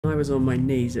I was on my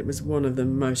knees. It was one of the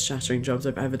most shattering jobs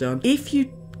I've ever done. If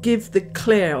you give the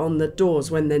clear on the doors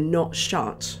when they're not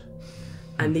shut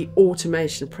and the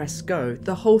automation press go,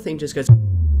 the whole thing just goes.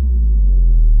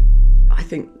 I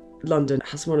think London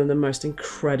has one of the most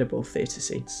incredible theatre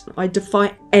scenes. I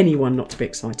defy anyone not to be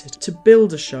excited. To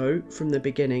build a show from the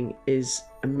beginning is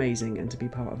amazing, and to be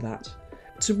part of that.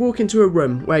 To walk into a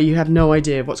room where you have no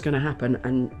idea what's going to happen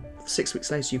and 6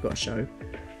 weeks later you've got a show,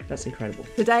 that's incredible.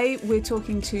 Today we're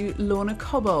talking to Lorna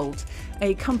Cobbold,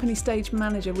 a company stage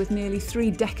manager with nearly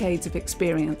 3 decades of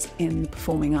experience in the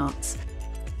performing arts.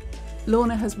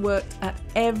 Lorna has worked at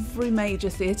every major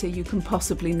theatre you can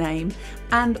possibly name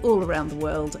and all around the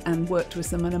world, and worked with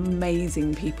some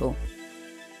amazing people.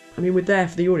 I mean, we're there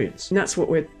for the audience, and that's what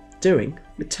we're doing.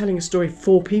 We're telling a story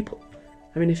for people.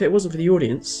 I mean, if it wasn't for the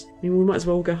audience, I mean, we might as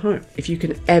well go home. If you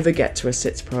can ever get to a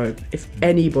Sitzprobe, if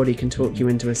anybody can talk you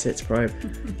into a Sitzprobe,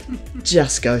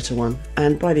 just go to one.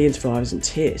 And by the interval, I was in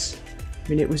tears. I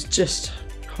mean, it was just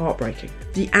heartbreaking.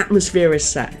 The atmosphere is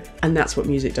set, and that's what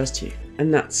music does to you.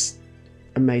 And that's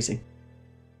amazing.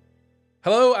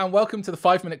 Hello and welcome to the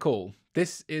 5 Minute Call.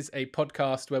 This is a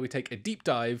podcast where we take a deep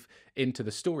dive into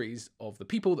the stories of the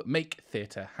people that make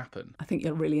theatre happen. I think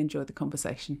you'll really enjoy the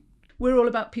conversation. We're all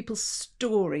about people's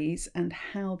stories and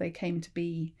how they came to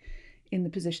be in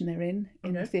the position they're in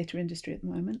the theatre industry at the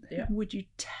moment. Yeah. Would you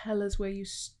tell us where you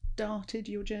started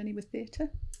your journey with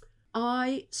theatre?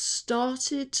 I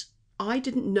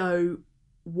didn't know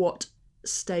what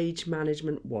stage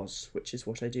management was, which is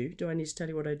what I do. Do I need to tell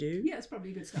you what I do? Yeah, it's probably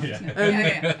a good start.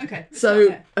 Yeah. Okay.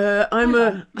 So I'm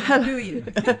a Who are you?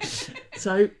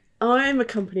 So I'm a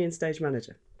company and stage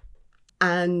manager,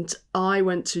 and I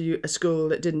went to a school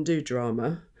that didn't do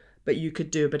drama, but you could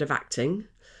do a bit of acting,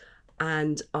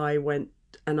 and I went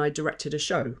and I directed a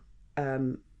show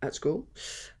at school,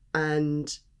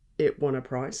 and it won a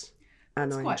prize,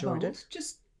 and I enjoyed it.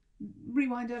 Just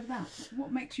rewind over that.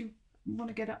 What makes you want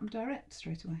to get up and direct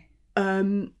straight away?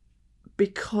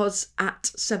 Because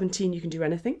at 17 you can do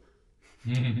anything.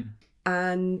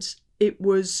 And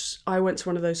I went to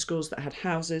one of those schools that had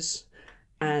houses,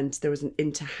 and there was an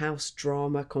inter-house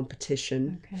drama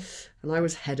competition. Okay. And I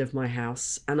was head of my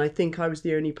house, and I think I was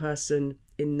the only person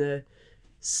in the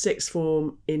sixth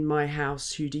form in my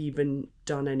house who'd even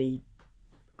done any.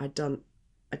 I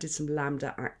did some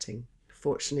lambda acting.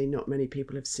 Fortunately, not many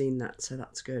people have seen that, so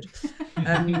that's good.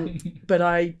 But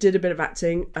I did a bit of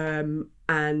acting,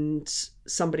 and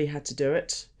somebody had to do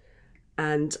it.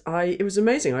 And it was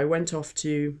amazing. I went off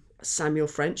to Samuel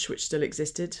French, which still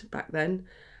existed back then,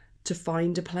 to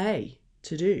find a play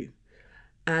to do.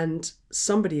 And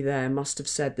somebody there must have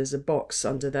said there's a box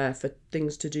under there for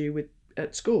things to do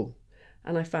at school.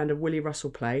 And I found a Willie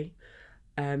Russell play,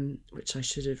 which I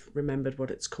should have remembered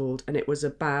what it's called. And it was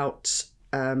about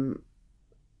a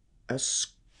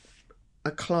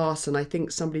class, and I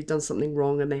think somebody done something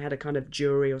wrong and they had a kind of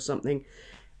jury or something,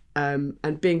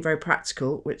 and being very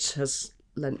practical, which has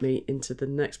lent me into the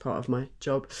next part of my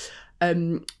job,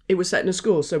 it was set in a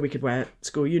school, so we could wear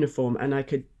school uniform, and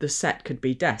the set could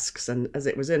be desks, and as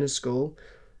it was in a school,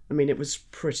 I mean, it was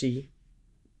pretty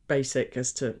basic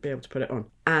as to be able to put it on.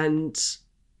 And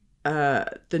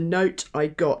the note I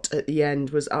got at the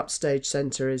end was upstage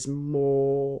centre is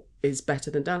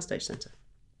better than downstage centre.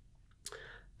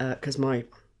 Because my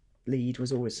lead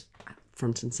was always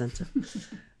front and centre.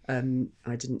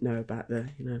 I didn't know about the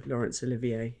Laurence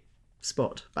Olivier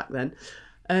spot back then.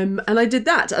 And I did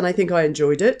that, and I think I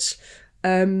enjoyed it.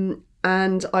 And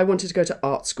I wanted to go to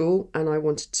art school, and I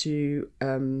wanted to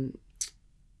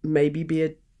maybe be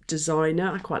a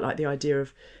designer. I quite like the idea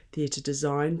of theatre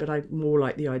design, but I more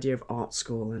like the idea of art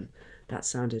school, and that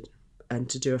sounded, and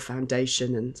to do a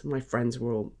foundation, and my friends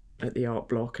were all at the art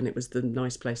block, and it was the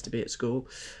nice place to be at school.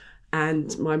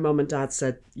 And my mum and dad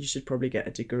said, you should probably get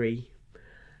a degree.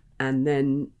 And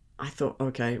then I thought,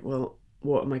 okay, well,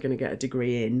 what am I going to get a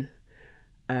degree in?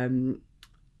 I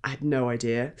had no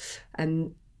idea.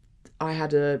 And I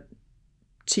had a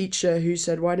teacher who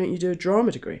said, why don't you do a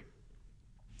drama degree?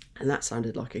 And that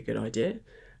sounded like a good idea.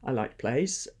 I liked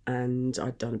plays, and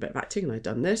I'd done a bit of acting, and I'd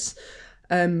done this.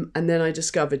 And then I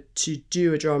discovered to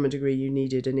do a drama degree, you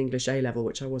needed an English A-level,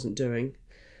 which I wasn't doing.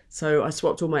 So I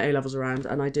swapped all my A-levels around,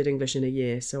 and I did English in a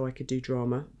year so I could do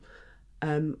drama.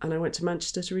 And I went to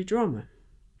Manchester to read drama.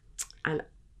 And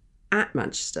at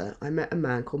Manchester, I met a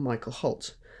man called Michael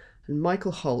Holt. And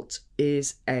Michael Holt I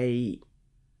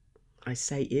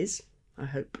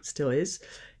hope still is,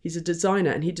 he's a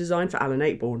designer, and he designed for Alan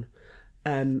Ayckbourn.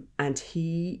 And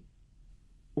he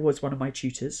was one of my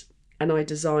tutors. And I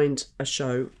designed a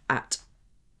show at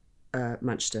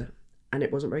Manchester, and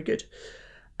it wasn't very good.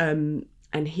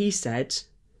 And he said,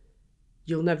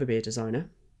 you'll never be a designer.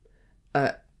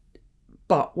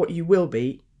 But what you will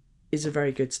be is a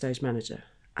very good stage manager.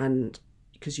 And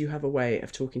because you have a way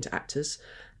of talking to actors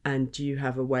and you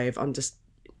have a way of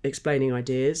explaining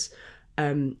ideas,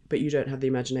 but you don't have the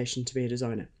imagination to be a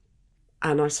designer.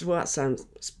 And I said, well,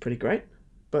 that's pretty great,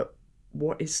 but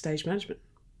what is stage management?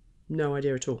 No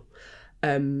idea at all.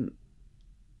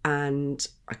 And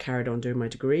I carried on doing my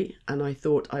degree, and I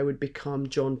thought I would become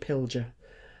John Pilger,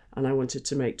 and I wanted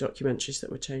to make documentaries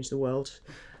that would change the world.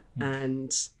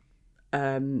 And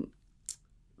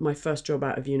my first job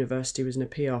out of university was in a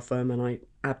PR firm, and I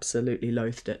absolutely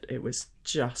loathed it. It was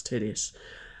just hideous.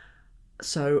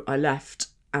 So I left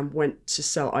and went to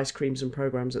sell ice creams and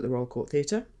programmes at the Royal Court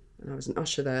Theatre, and I was an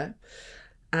usher there.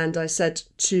 And I said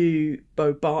to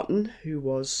Bo Barton, who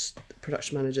was the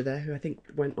production manager there, who I think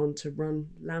went on to run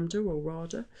Lambda or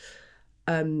RADA,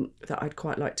 that I'd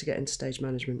quite like to get into stage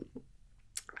management.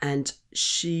 And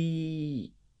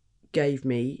she gave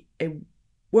me a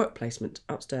work placement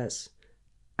upstairs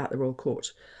at the Royal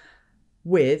Court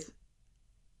with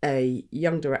a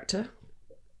young director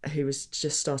who was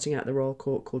just starting out at the Royal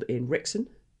Court called Ian Rickson,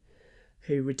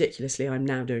 who ridiculously I'm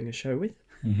now doing a show with.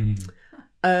 Mm-hmm.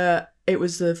 It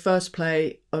was the first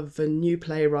play of a new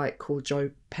playwright called Joe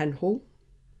Penhall.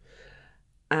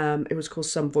 It was called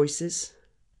Some Voices,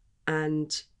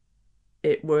 and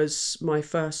it was my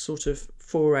first sort of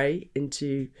foray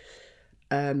into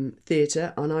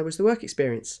theatre, and I was the work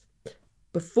experience.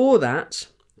 Before that,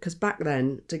 because back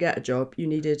then, to get a job, you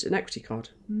needed an equity card,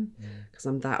 because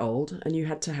I'm that old, and you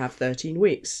had to have 13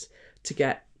 weeks to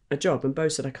get a job. And Bo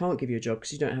said, I can't give you a job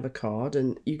because you don't have a card,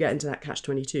 and you get into that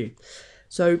catch-22.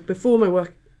 So before my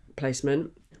work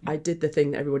placement, I did the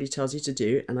thing that everybody tells you to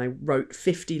do, and I wrote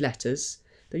 50 letters.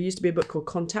 There used to be a book called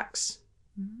Contacts,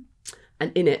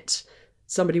 and in it,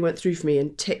 somebody went through for me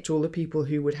and ticked all the people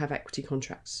who would have equity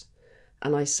contracts.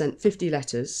 And I sent 50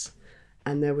 letters,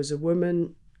 and there was a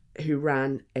woman who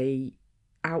ran a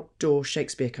outdoor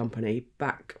Shakespeare company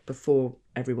back before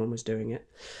everyone was doing it.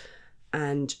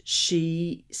 And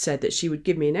she said that she would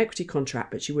give me an equity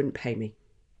contract, but she wouldn't pay me.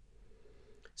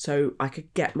 So I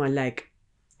could get my leg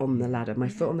on the ladder, my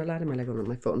foot on the ladder, my leg on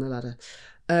my foot on the ladder.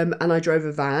 And I drove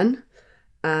a van,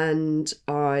 and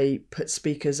I put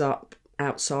speakers up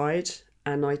outside,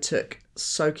 and I took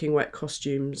soaking wet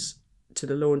costumes to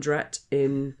the laundrette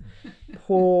in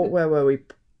where were we?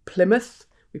 Plymouth.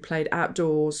 We played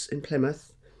outdoors in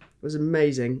Plymouth. It was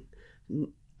amazing.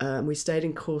 We stayed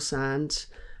in Corsand,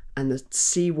 and the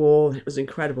sea wall, it was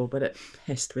incredible, but it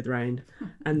pissed with rain.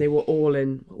 And they were all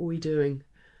in, what were we doing?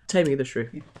 Taming of the Shrew.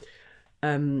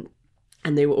 And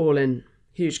they were all in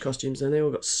huge costumes, and they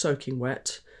all got soaking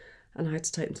wet, and I had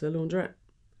to take them to the laundrette.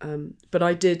 But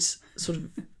I did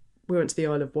we went to the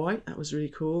Isle of Wight. That was really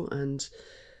cool. And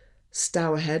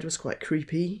Stour Head was quite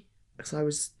creepy because I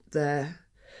was there,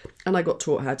 and I got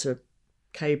taught how to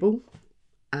cable,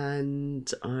 and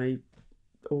I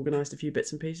organised a few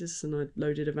bits and pieces, and I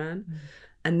loaded a van.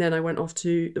 And then I went off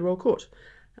to the Royal Court,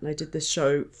 and I did this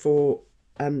show for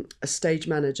a stage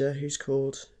manager who's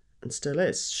called, and still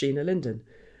is, Sheena Linden.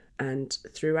 And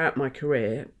throughout my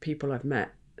career, people I've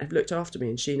met have looked after me,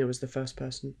 and Sheena was the first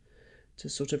person to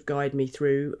sort of guide me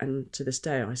through, and to this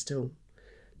day I still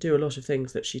do a lot of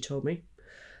things that she told me.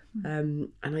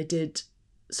 And I did,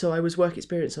 so I was work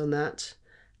experience on that.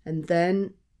 And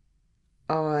then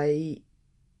I'd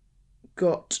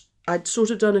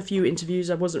sort of done a few interviews.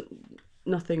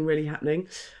 Nothing really happening.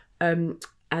 And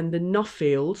the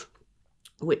Nuffield,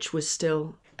 which was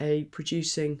still a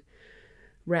producing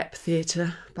rep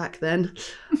theatre back then,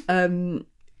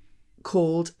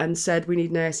 called and said, we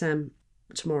need an ASM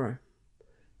tomorrow.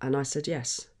 And I said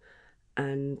yes.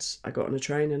 And I got on a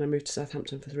train and I moved to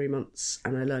Southampton for 3 months,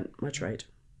 and I learnt my trade.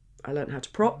 I learnt how to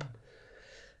prop.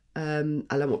 I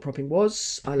learnt what propping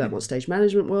was. I learnt what stage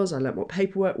management was. I learnt what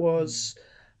paperwork was.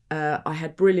 I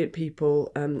had brilliant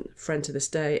people, friend to this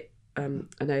day, an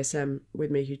ASM with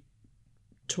me, who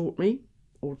taught me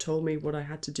or told me what I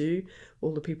had to do,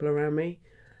 all the people around me,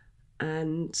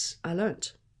 and I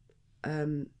learnt.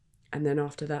 And then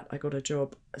after that, I got a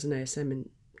job as an ASM in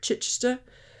Chichester.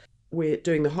 We're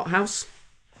doing the Hot House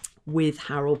with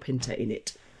Harold Pinter in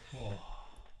it. Oh.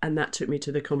 And that took me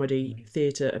to the Comedy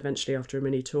Theatre eventually after a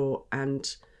mini tour.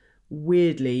 And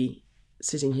weirdly,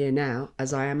 sitting here now,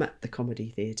 as I am at the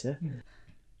Comedy Theatre,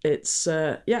 it's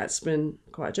been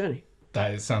quite a journey.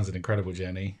 That sounds an incredible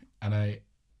journey. And I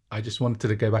just wanted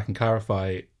to go back and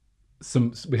clarify,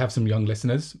 we have some young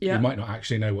listeners who might not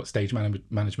actually know what stage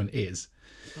management is.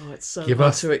 Oh, it's so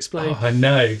hard to explain. Oh, I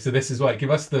know. So this is why. Give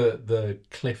us the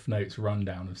Cliff Notes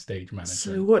rundown of stage management.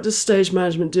 So what does stage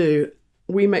management do?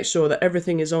 we make sure that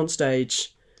everything is on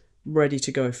stage, ready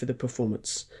to go for the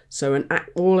performance. So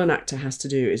all an actor has to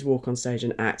do is walk on stage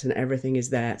and act, and everything is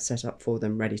there set up for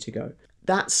them, ready to go.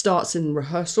 That starts in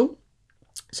rehearsal.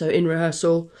 So in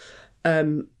rehearsal,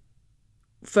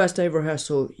 first day of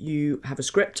rehearsal, you have a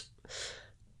script,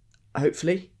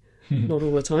 hopefully, not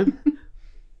all the time,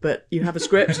 but you have a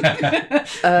script.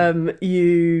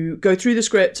 You go through the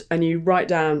script and you write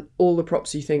down all the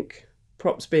props you think,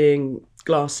 props being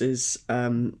glasses,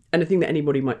 anything that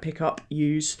anybody might pick up,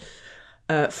 use,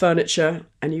 furniture,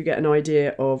 and you get an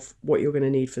idea of what you're going to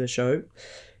need for the show.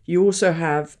 You also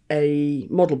have a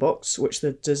model box, which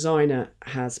the designer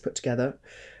has put together,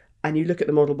 and you look at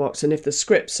the model box, and if the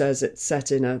script says it's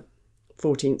set in a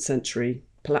 14th century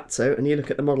palazzo, and you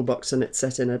look at the model box and it's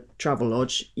set in a travel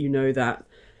lodge, you know that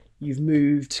you've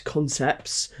moved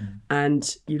concepts,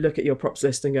 and you look at your props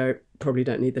list and go, probably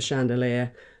don't need the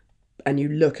chandelier, and you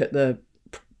look at the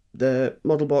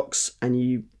model box and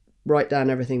you write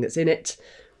down everything that's in it,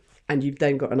 and you've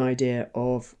then got an idea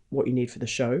of what you need for the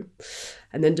show.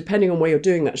 And then depending on where you're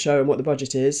doing that show and what the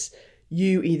budget is,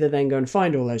 you either then go and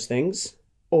find all those things,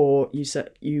 or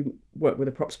you work with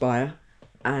a props buyer,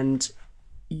 and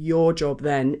your job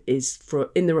then is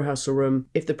in the rehearsal room,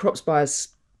 if the props buyer's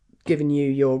given you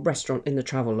your restaurant in the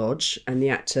travel lodge and the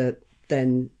actor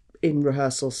then in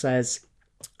rehearsal says,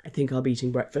 I think I'll be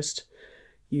eating breakfast,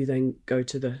 you then go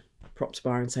to the props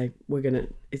bar and say,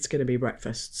 it's gonna be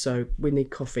breakfast, so we need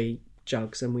coffee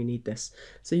jugs and we need this.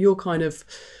 So you're kind of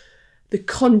the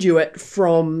conduit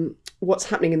from what's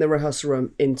happening in the rehearsal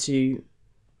room into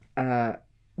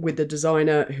with the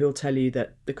designer, who'll tell you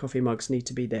that the coffee mugs need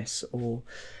to be this,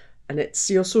 and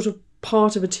you're sort of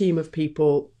part of a team of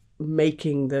people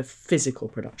making the physical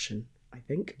production, I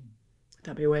think.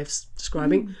 That'd be a way of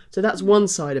describing. So that's one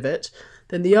side of it.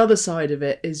 Then the other side of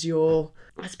it is you're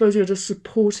just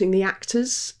supporting the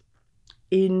actors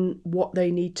in what they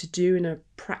need to do in a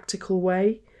practical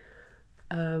way.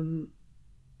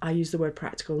 I use the word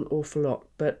practical an awful lot,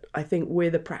 but I think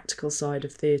we're the practical side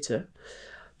of theatre.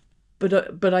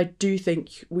 But I do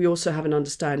think we also have an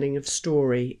understanding of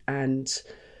story and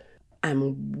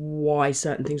why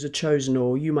certain things are chosen,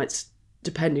 or you might,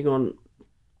 depending on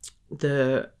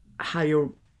how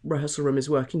your rehearsal room is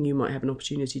working, you might have an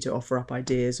opportunity to offer up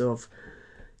ideas of,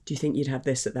 do you think you'd have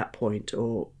this at that point,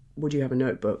 or would you have a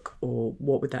notebook, or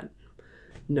what would that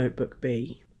notebook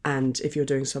be? And if you're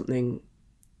doing something,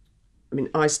 I mean,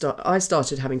 I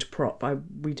started having to prop.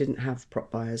 We didn't have prop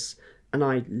buyers, and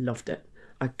I loved it.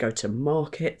 I'd go to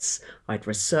markets, I'd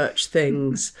research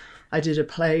things. I did a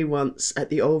play once at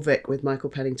the Old Vic with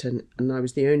Michael Pennington, and I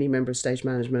was the only member of stage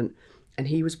management, and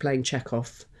he was playing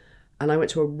Chekhov, and I went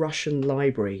to a Russian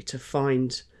library to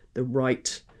find the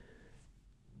right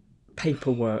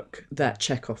paperwork that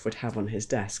Chekhov would have on his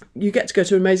desk. You get to go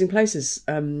to amazing places.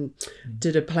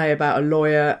 Did a play about a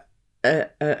lawyer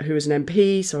who was an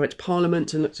MP, so I went to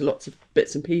Parliament and looked at lots of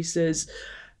bits and pieces.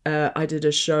 I did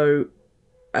a show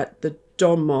at the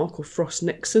Donmark or Frost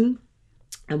Nixon,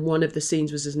 and one of the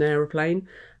scenes was as an aeroplane,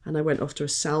 and I went off to a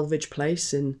salvage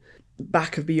place in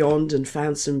back of Beyond and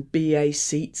found some BA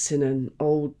seats in an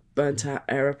old burnt out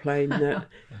aeroplane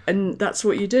and that's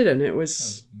what you did, and it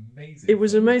was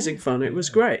amazing fun. It was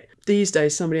great. These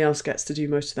days somebody else gets to do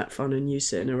most of that fun, and you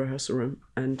sit in a rehearsal room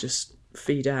and just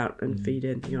feed out and feed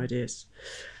in the ideas.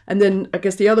 And then I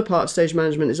guess the other part of stage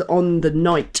management is on the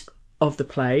night of the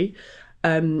play.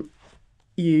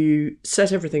 You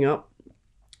set everything up,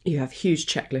 you have huge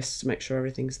checklists to make sure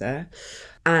everything's there,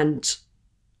 and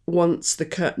once the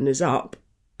curtain is up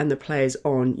and the play is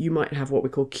on, you might have what we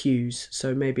call cues.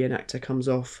 So maybe an actor comes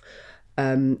off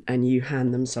and you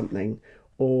hand them something,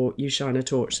 or you shine a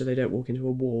torch so they don't walk into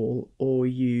a wall, or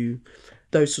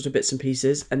those sort of bits and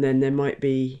pieces. And then there might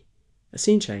be a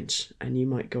scene change and you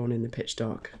might go on in the pitch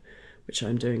dark, which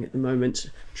I'm doing at the moment,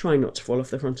 trying not to fall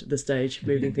off the front of the stage,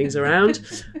 moving things around.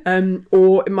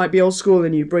 Or it might be old school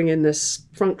and you bring in this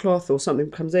front cloth or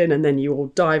something comes in, and then you all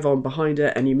dive on behind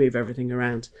it and you move everything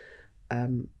around,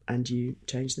 and you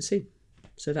change the scene.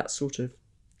 So that's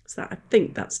I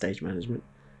think that's stage management.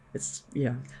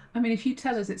 Yeah. I mean, if you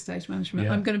tell us it's stage management,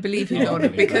 I'm going to believe you, Lorna,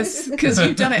 because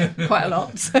you've done it quite a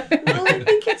lot. So. Well, I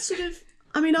think it's sort of,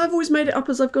 I mean, I've always made it up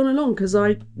as I've gone along, because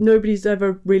nobody's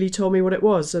ever really told me what it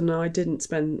was, and I didn't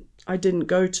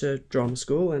go to drama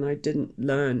school, and I didn't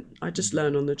learn. I just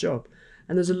learn on the job,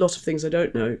 and there's a lot of things I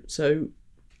don't know, so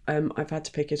I've had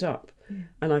to pick it up,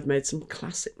 and I've made some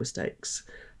classic mistakes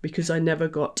because I never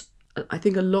got. I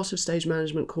think a lot of stage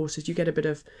management courses, you get a bit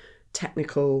of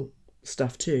technical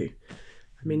stuff too.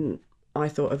 I mean, I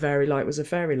thought a fairy light was a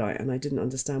fairy light, and I didn't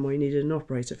understand why you needed an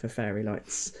operator for fairy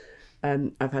lights.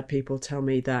 I've had people tell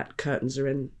me that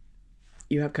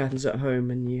you have curtains at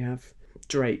home and you have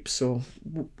drapes, or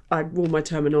all my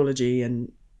terminology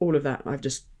and all of that I've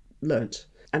just learnt.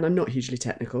 And I'm not hugely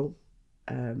technical.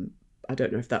 I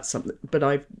don't know if that's something, but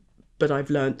I've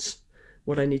learnt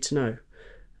what I need to know,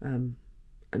 and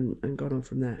gone on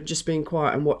from there. Just being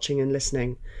quiet and watching and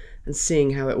listening and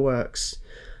seeing how it works,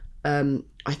 I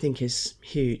think is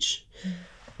huge.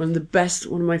 One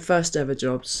of my first ever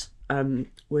jobs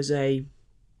was it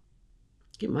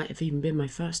might have even been my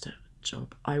first ever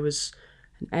job. I was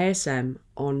an ASM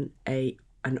on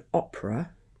an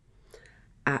opera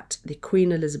at the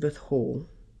Queen Elizabeth Hall,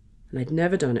 and I'd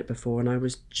never done it before, and I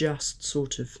was just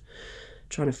sort of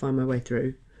trying to find my way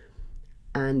through.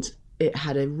 And it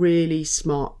had a really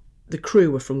smart... The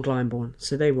crew were from Glyndebourne,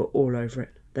 so they were all over it.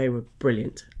 They were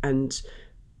brilliant. And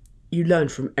you learn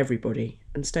from everybody,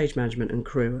 and stage management and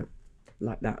crew are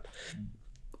like that.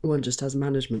 One just has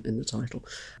management in the title.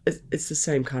 It's the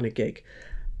same kind of gig.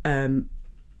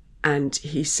 And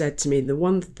he said to me, the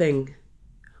one thing...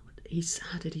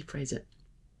 How did he phrase it?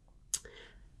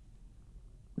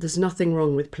 There's nothing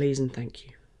wrong with please and thank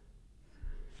you.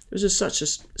 It was just such a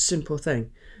simple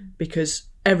thing, because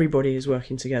everybody is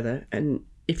working together, and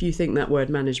if you think that word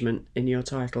management in your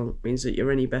title means that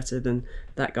you're any better than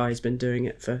that guy who's been doing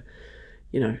it for,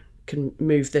 can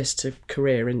move this to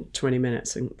career in 20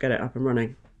 minutes and get it up and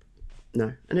running.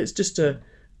 No. And it's just a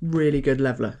really good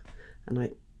leveller. And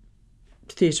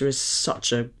theatre is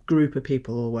such a group of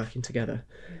people all working together.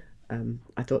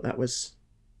 I thought that was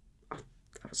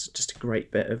just a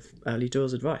great bit of early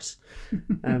doors advice.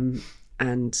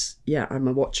 And yeah, I'm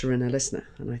a watcher and a listener.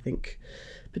 And I think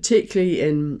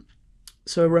particularly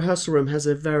so a rehearsal room has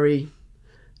a very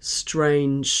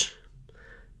strange...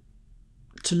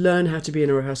 To learn how to be in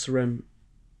a rehearsal room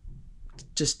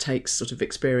just takes sort of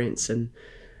experience and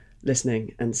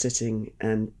listening and sitting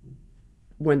and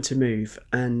when to move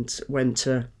and when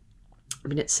to... I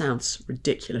mean, it sounds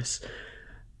ridiculous.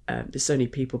 It's only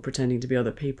people pretending to be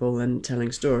other people and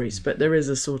telling stories, but there is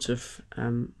a sort of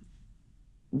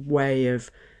way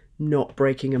of not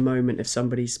breaking a moment if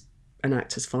an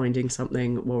actor's finding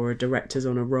something, or a director's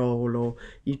on a roll, or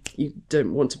you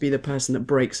don't want to be the person that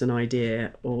breaks an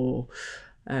idea, or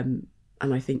and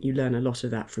I think you learn a lot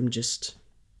of that from just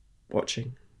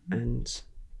watching and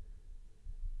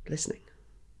listening.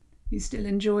 You still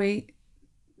enjoy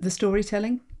the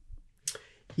storytelling?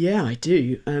 Yeah, I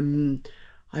do.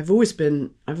 I've always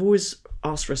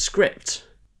asked for a script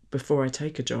before I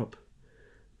take a job.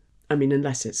 I mean,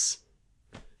 unless it's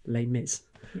Les Mis.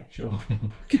 Yeah. Sure.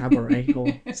 Cabaret or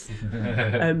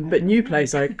but new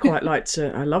plays I quite like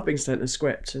I love being sent a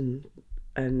script and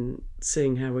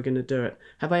seeing how we're going to do it.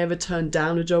 Have I ever turned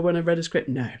down a job when I've read a script?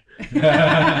 No.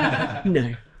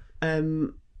 No.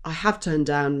 I have turned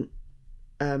down...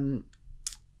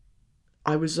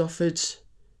 I was offered...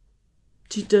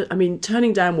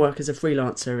 turning down work as a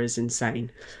freelancer is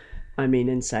insane.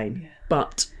 Insane. Yeah.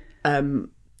 But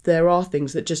there are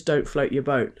things that just don't float your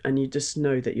boat, and you just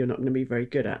know that you're not going to be very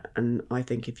good at. And I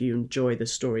think if you enjoy the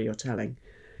story you're telling,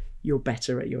 you're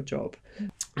better at your job.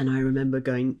 And I remember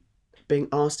being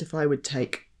asked if I would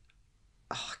take...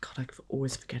 Oh, God, I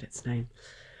always forget its name.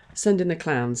 Send in the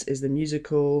Clowns is the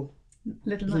musical...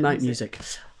 Little Night Music.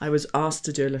 I was asked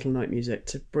to do a Little Night Music,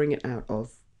 to bring it out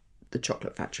of the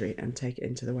Chocolate Factory and take it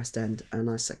into the West End. And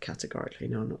I said categorically,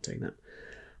 no, I'm not doing that.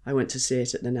 I went to see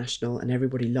it at the National, and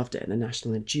everybody loved it at the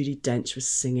National, and Judi Dench was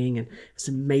singing, and it was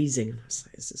amazing. And I was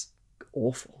like, this is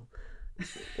awful.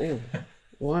 Oh,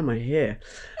 why am I here?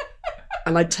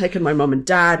 And I'd taken my mum and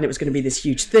dad, and it was going to be this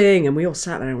huge thing, and we all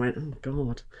sat there and went, oh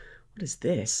God, what is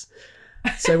this?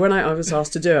 So when I was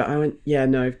asked to do it, I went, yeah,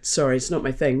 no, sorry, it's not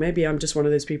my thing. Maybe I'm just one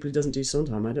of those people who doesn't do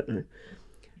Sondheim, I don't know.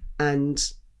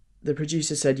 And the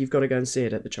producer said, you've got to go and see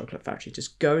it at the Chocolate Factory.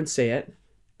 Just go and see it,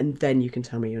 and then you can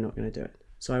tell me you're not going to do it.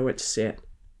 So I went to see it.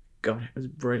 God, it was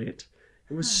brilliant.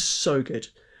 It was so good.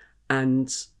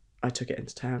 And I took it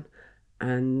into town,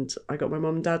 and I got my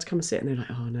mum and dad to come and see it, and they're like,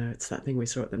 oh no, it's that thing we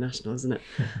saw at the National, isn't it?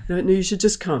 And I went, no, you should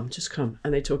just come.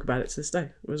 And they talk about it to this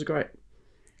day. It was great.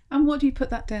 And what do you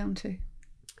put that down to?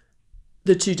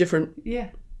 The two different... Yeah.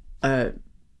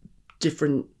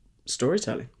 Different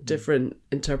storytelling, different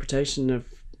interpretation of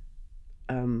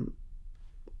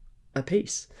a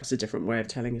piece. It's a different way of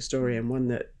telling a story, and one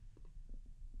that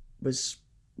was...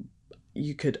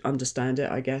 You could understand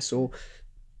it, I guess, or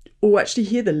actually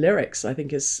hear the lyrics, I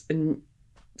think is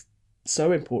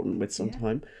so important with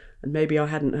Sondheim. Yeah. And maybe I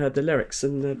hadn't heard the lyrics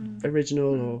in the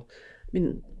original, or... I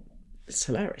mean, it's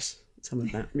hilarious, some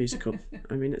of that musical.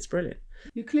 I mean, it's brilliant.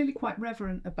 You're clearly quite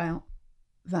reverent about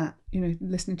that,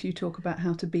 listening to you talk about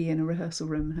how to be in a rehearsal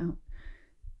room,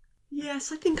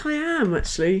 Yes, I think I am,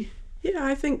 actually. Yeah,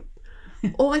 I think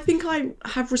I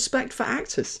have respect for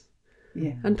actors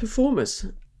and performers.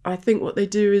 I think what they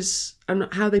do is, and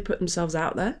how they put themselves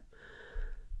out there.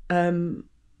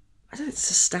 I don't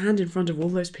to stand in front of all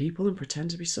those people and pretend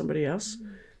to be somebody else.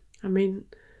 I mean,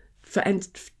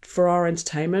 for our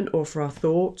entertainment or for our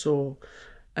thoughts, or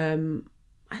I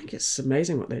think it's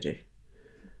amazing what they do.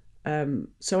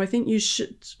 So I think you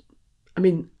should. I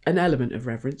mean, an element of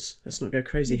reverence. Let's not go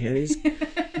crazy here.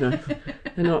 No,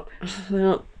 they're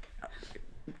not.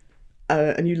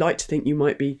 And you like to think you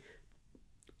might be.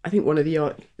 I think one of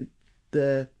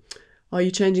the are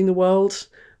you changing the world?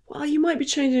 Well, you might be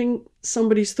changing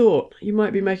somebody's thought. You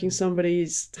might be making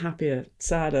somebody's happier,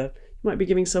 sadder. You might be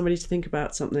giving somebody to think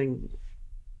about something.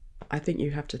 I think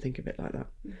you have to think of it like that.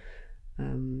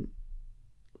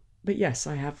 But yes,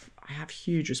 I have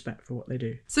huge respect for what they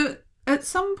do. So at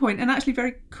some point, and actually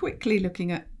very quickly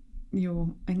looking at your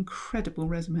incredible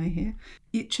resume here,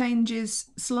 it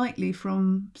changes slightly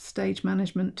from stage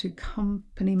management to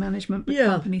company management, but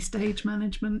company stage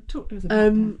management. Talk to us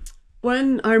about that.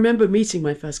 When I remember meeting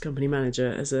my first company manager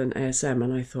as an ASM,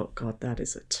 and I thought, God, that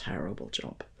is a terrible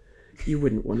job. You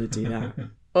wouldn't want to do that.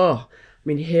 I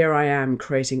mean, here I am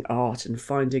creating art and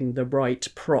finding the right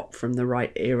prop from the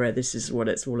right era. This is what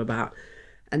it's all about.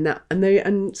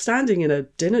 And standing in a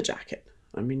dinner jacket.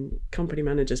 I mean, company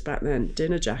managers back then,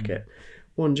 dinner jacket,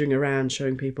 wandering around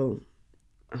showing people.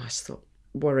 And I just thought,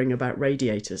 worrying about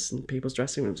radiators in people's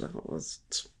dressing rooms. I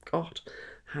thought, God,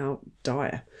 how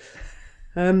dire.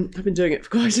 I've been doing it for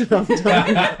quite a long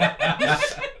time.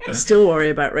 I still worry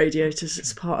about radiators.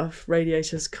 It's part of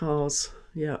radiators, cars.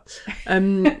 Yeah.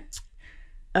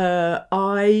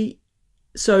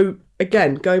 So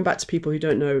again, going back to people who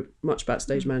don't know much about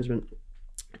stage management,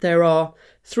 there are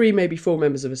 3, maybe 4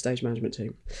 members of a stage management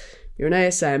team. You're an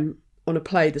ASM. On a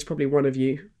play, there's probably 1 of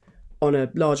you. On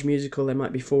a large musical, there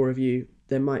might be 4 of you.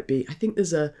 There might be, I think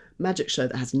there's a magic show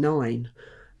that has 9.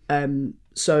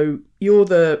 So you're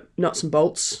the nuts and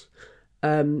bolts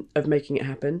of making it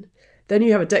happen. Then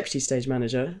you have a deputy stage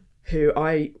manager who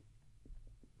I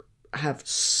have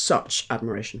such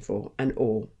admiration for and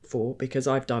awe for, because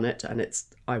I've done it and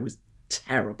I was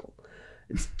terrible.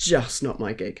 It's just not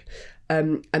my gig.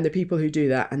 And the people who do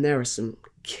that, and there are some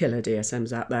killer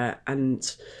DSMs out there,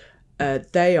 and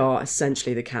they are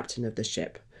essentially the captain of the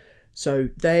ship. So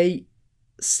they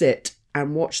sit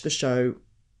and watch the show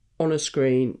on a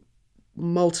screen,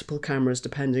 multiple cameras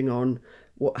depending on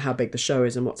how big the show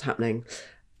is and what's happening.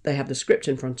 They have the script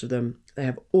in front of them. They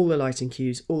have all the lighting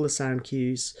cues, all the sound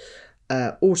cues,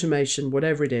 automation,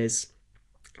 whatever it is,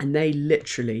 and they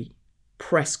literally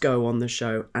press go on the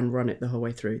show and run it the whole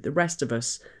way through. The rest of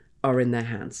us are in their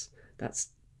hands.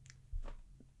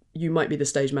 You might be the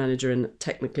stage manager and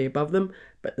technically above them,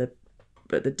 but the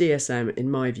DSM,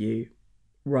 in my view,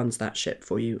 runs that ship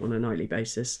for you on a nightly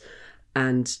basis,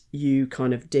 and you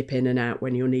kind of dip in and out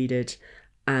when you're needed,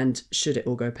 and should it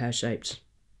all go pear-shaped,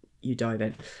 you dive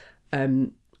in.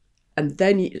 And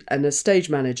a stage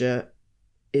manager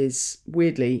is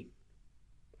weirdly,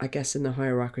 I guess, in the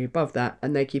hierarchy above that,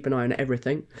 and they keep an eye on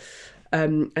everything.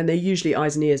 And they're usually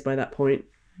eyes and ears by that point,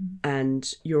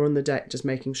 and you're on the deck just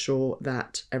making sure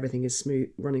that everything is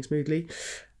running smoothly.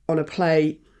 On a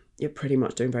play, you're pretty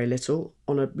much doing very little.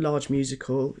 On a large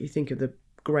musical, you think of the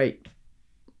great,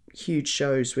 huge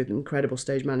shows with incredible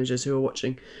stage managers who are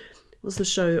watching. What's the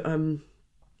show?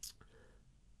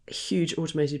 Huge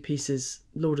automated pieces,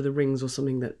 Lord of the Rings or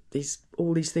something, that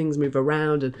all these things move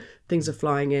around and things are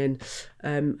flying in.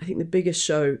 I think the biggest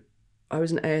show, I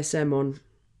was an ASM on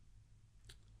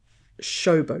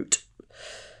Showboat.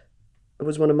 It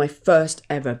was one of my first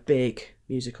ever big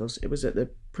musicals. It was at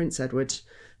the Prince Edward,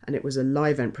 and it was a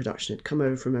live event production. It'd come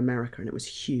over from America, and it was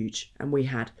huge. And we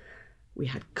had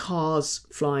cars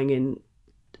flying in,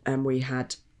 and we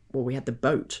had the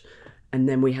boat, and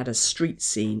then we had a street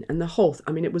scene, and the whole.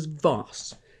 It was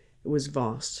vast. It was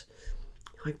vast.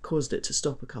 I caused it to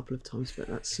stop a couple of times, but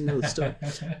that's another story.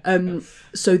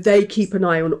 So they keep an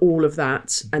eye on all of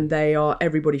that, and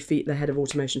the head of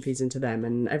automation feeds into them,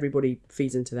 and everybody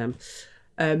feeds into them.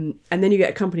 And then you get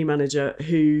a company manager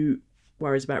who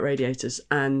worries about radiators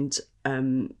and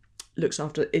looks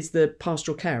after, is the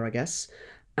pastoral care, I guess,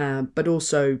 but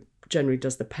also generally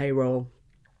does the payroll,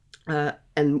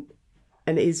 and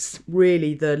is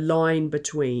really the line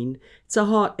between.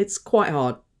 It's quite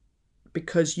hard,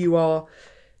 because you're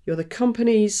the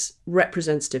company's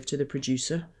representative to the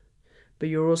producer, but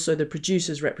you're also the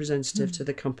producer's representative to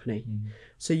the company.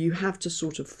 So you have to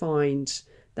sort of find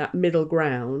that middle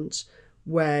ground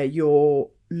where you're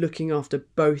looking after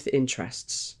both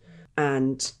interests,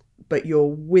 but you're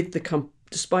with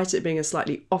despite it being a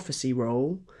slightly officey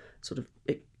role, sort of,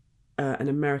 in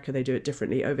America they do it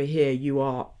differently. Over here, you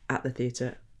are at the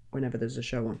theatre whenever there's a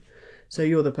show on. So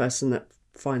you're the person that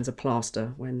finds a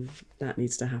plaster when that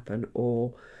needs to happen,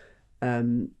 or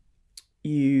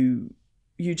you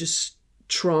just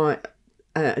try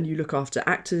and you look after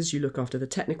actors, you look after the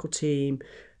technical team,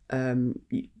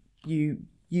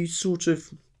 you sort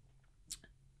of,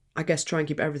 I guess, try and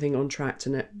keep everything on track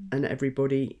and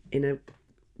everybody in a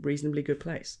reasonably good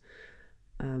place.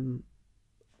 On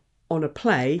a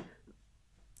play,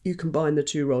 you combine the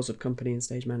two roles of company and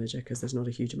stage manager because there's not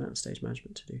a huge amount of stage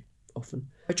management to do often.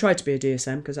 I tried to be a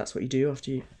DSM because that's what you do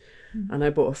after you... And I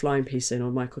brought a flying piece in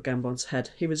on Michael Gambon's head.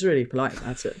 He was really polite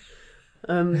about it.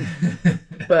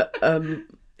 But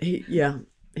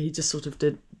he just sort of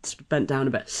bent down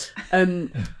a bit.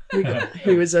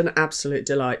 He was an absolute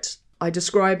delight. I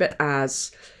describe it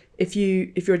as if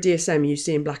you're a DSM, you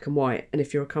see in black and white, and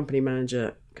if you're a company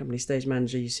stage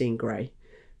manager, you see in grey.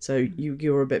 So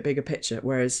you're a bit bigger picture,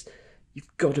 whereas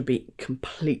you've got to be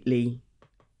completely.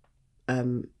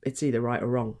 It's either right or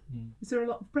wrong. Is there a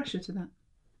lot of pressure to that?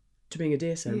 To being a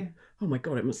DSM? Yeah. Oh my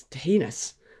God, it must be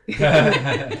heinous.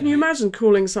 Can you imagine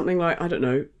calling something like, I don't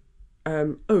know,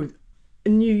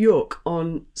 in New York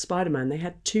on Spider-Man, they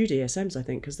had 2 DSMs, I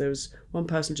think, because there was one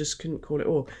person just couldn't call it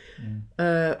all.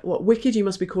 Wicked, you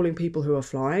must be calling people who are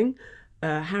flying.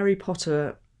 Harry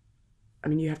Potter, I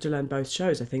mean, you have to learn both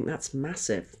shows. I think that's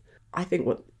massive. I think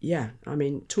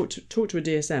talk to a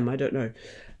DSM, I don't know.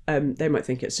 They might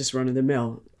think it's just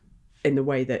run-of-the-mill in the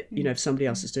way that, if somebody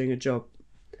else is doing a job,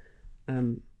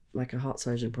 like a heart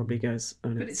surgeon probably goes, oh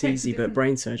no, it's easy, but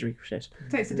brain surgery, shit.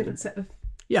 It takes a different set of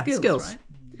skills. Right?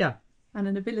 Yeah. And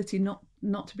an ability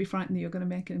not to be frightened that you're going to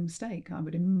make a mistake, I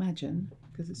would imagine,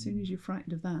 because as soon as you're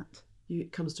frightened of that...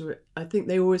 It comes to it. I think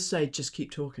they always say, just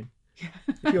keep talking.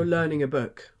 If you're learning a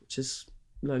book, which is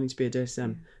learning to be a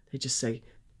DSM, they just say,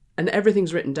 and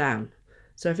everything's written down.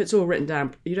 So if it's all written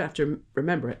down, you don't have to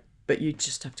remember it, but you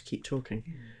just have to keep talking.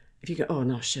 If you go, oh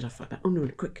no, shit, I fucked that. Oh no,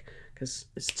 quick. Because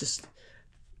it's just,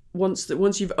 once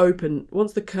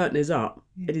the curtain is up,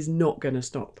 it is not going to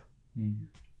stop.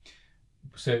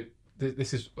 So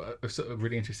this is a sort of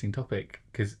really interesting topic,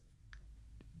 because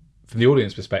from the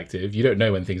audience perspective, you don't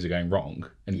know when things are going wrong,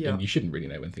 and you shouldn't really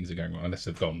know when things are going wrong unless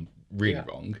they've gone really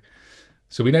wrong.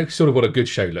 So we know sort of what a good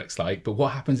show looks like, but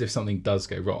what happens if something does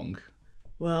go wrong?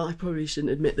 Well, I probably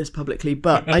shouldn't admit this publicly,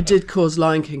 but I did cause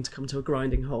Lion King to come to a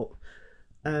grinding halt.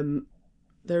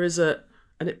 There is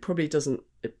and it probably doesn't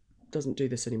do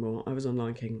this anymore. I was on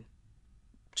Lion King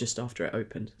just after it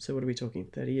opened. So what are we talking,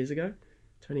 30 years ago?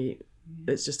 20,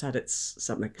 it's just had its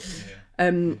something.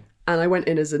 And I went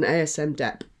in as an ASM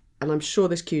dep, and I'm sure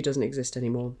this queue doesn't exist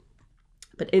anymore.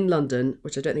 But in London,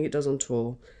 which I don't think it does on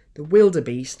tour, the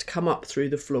wildebeest come up through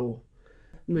the floor.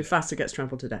 Mufasa gets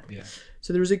trampled to death. Yeah.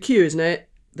 So there is a queue, isn't it?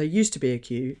 There used to be a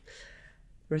queue.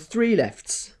 There are 3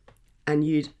 lifts, and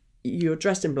you're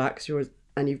dressed in black,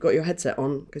 and you've got your headset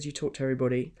on because you talk to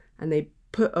everybody, and they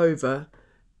put over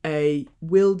a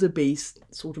wildebeest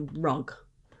sort of rug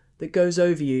that goes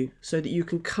over you so that you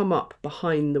can come up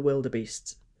behind the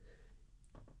wildebeest.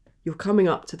 You're coming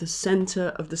up to the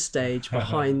centre of the stage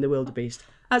behind the wildebeest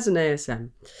as an ASM.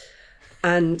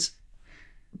 And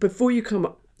before you come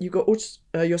up, you've got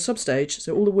your substage,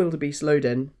 so all the wildebeest load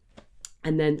in,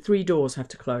 and then 3 doors have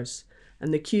to close.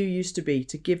 And the queue used to be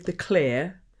to give the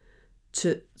clear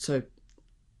to... So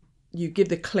you give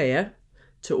the clear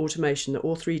to automation that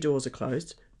all 3 doors are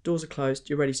closed. Doors are closed,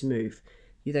 you're ready to move.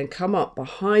 You then come up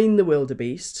behind the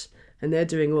wildebeest, and they're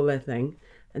doing all their thing,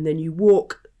 and then you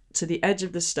walk to the edge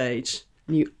of the stage,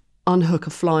 and you unhook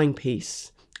a flying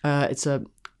piece. It's a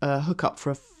hookup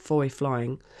for a foy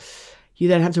flying. You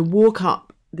then have to walk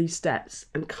up these steps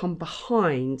and come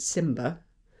behind Simba,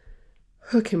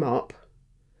 hook him up,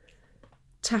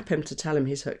 tap him to tell him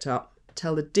he's hooked up,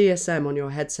 tell the DSM on your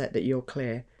headset that you're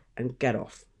clear, and get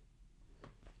off.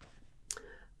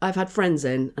 I've had friends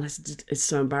in, and I said, it's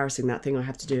so embarrassing, that thing I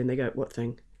have to do. And they go, what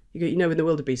thing? You go, when the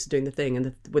wildebeest are doing the thing,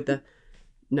 and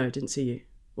no, didn't see you.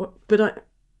 What? But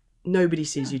nobody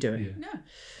sees you do it. No.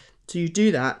 So you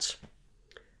do that.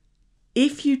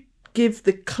 If you give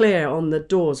the clear on the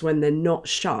doors when they're not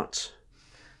shut,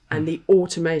 and the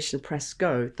automation press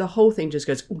go, the whole thing just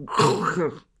goes,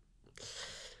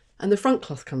 and the front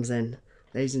cloth comes in.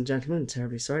 Ladies and gentlemen,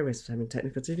 terribly sorry, we're having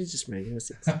technical difficulties. Just making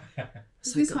us.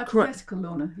 Is this hypothetical,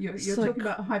 Lorna? You're talking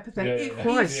about a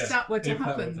hypothetical. If that were to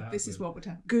happen, this is what would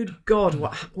happen. Good God,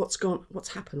 what's gone? What's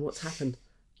happened? What's happened?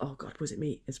 Oh God, was it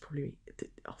me? It's probably me.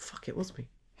 Oh fuck, it was me.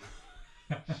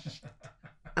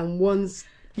 And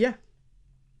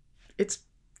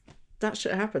that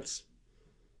shit happens.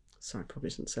 Sorry, probably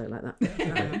shouldn't say it like that.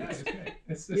 It's great.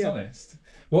 It's honest.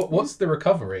 What's the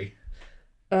recovery?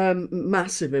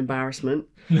 Massive embarrassment,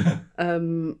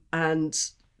 and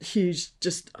huge.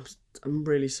 Just, I'm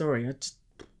really sorry.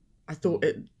 I thought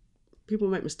people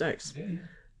make mistakes.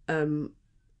 And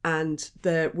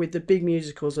with the big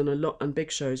musicals and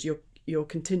big shows, your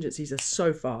contingencies are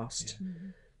so fast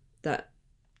that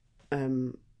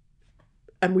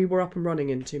and we were up and running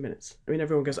in 2 minutes. I mean,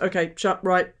 everyone goes, okay, shut,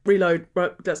 right, reload,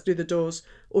 right, let's do the doors,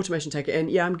 automation, take it in.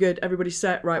 Yeah, I'm good. Everybody's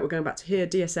set. Right, we're going back to here.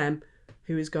 DSM,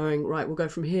 who is going, right, we'll go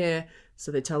from here.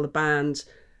 So they tell the band,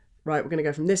 right, we're going to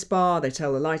go from this bar. They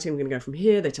tell the lighting, we're going to go from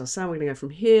here. They tell sound, we're going to go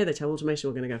from here. They tell automation,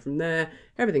 we're going to go from there.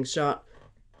 Everything's shut.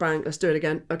 Bang, let's do it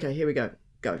again. Okay, here we go.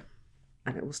 Go.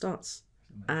 And it all starts.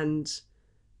 And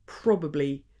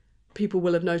probably people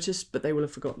will have noticed, but they will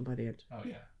have forgotten by the end. Oh,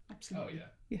 yeah. Absolutely. Oh, yeah.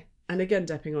 And again,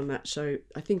 Depping on that show,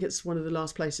 I think it's one of the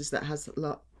last places that has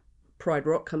Pride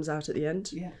Rock comes out at the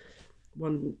end. Yeah.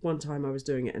 One time I was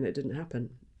doing it and it didn't happen.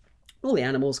 All the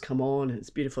animals come on and it's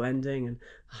a beautiful ending and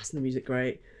isn't the music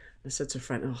great? I said to a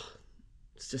friend,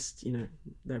 it's just,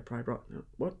 no Pride Rock. No.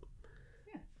 What?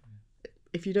 Yeah.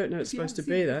 If you don't know it's supposed to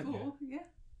be there,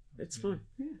 it's fine.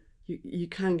 Yeah. You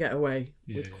can get away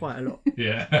with quite a lot.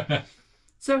 Yeah.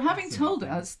 So having told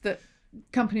us that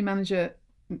company manager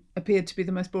appeared to be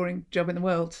the most boring job in the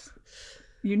world,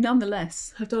 you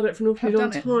nonetheless I've done it for an awfully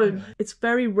long time. It's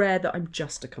very rare that I'm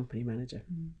just a company manager.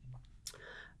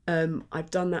 I've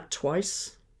done that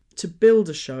twice. To build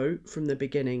a show from the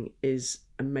beginning is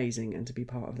amazing, and to be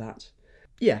part of that.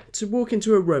 Yeah, to walk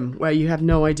into a room where you have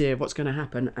no idea what's going to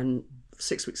happen and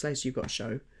 6 weeks later you've got a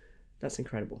show, that's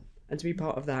incredible. And to be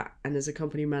part of that, and as a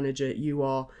company manager,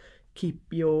 you're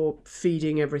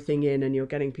feeding everything in and you're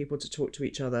getting people to talk to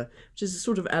each other, which is a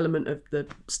sort of element of the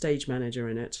stage manager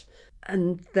in it.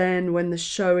 And then when the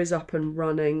show is up and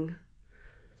running,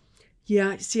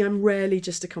 I'm rarely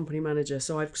just a company manager,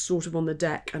 so I'm sort of on the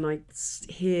deck and I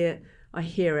hear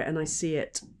it and I see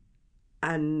it,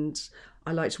 and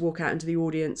I like to walk out into the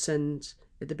audience and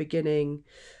at the beginning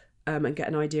and get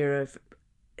an idea of,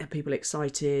 are people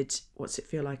excited, what's it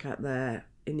feel like out there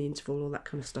in the interval, all that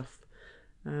kind of stuff.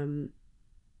 I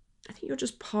think you're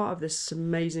just part of this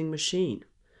amazing machine.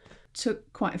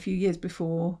 Took quite a few years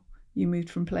before you moved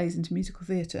from plays into musical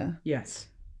theatre. Yes.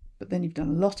 But then you've done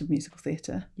a lot of musical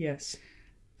theatre. Yes.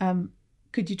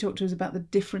 Could you talk to us about the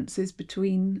differences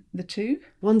between the two?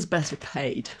 One's better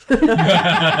paid,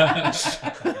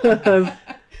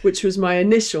 which was my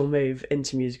initial move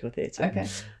into musical theatre. Okay.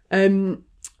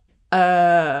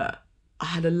 I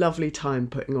had a lovely time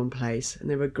putting on plays and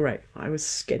they were great. I was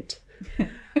skint.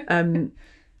 And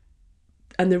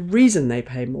the reason they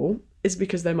pay more is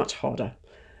because they're much harder.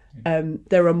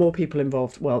 There are more people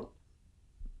involved,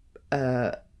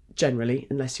 generally,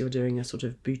 unless you're doing a sort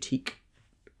of boutique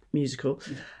musical.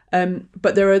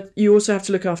 But you also have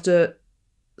to look after,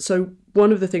 so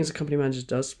one of the things a company manager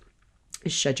does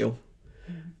is schedule.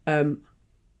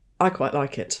 I quite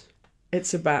like it.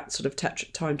 It's about sort of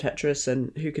time Tetris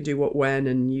and who can do what when,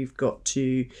 and you've got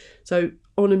to... So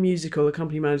on a musical, a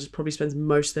company manager probably spends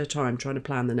most of their time trying to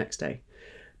plan the next day,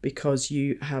 because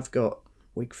you have got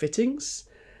wig fittings,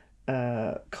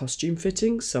 costume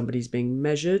fittings, somebody's being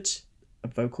measured, a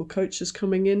vocal coach is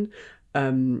coming in,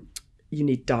 you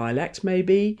need dialect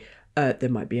maybe, there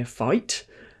might be a fight.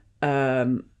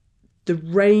 The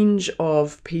range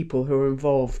of people who are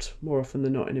involved more often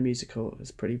than not in a musical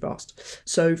is pretty vast.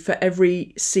 So for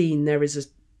every scene there is a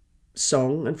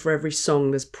song, and for every song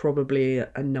there's probably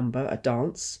a number, a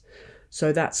dance.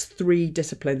 So that's 3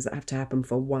 disciplines that have to happen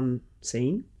for one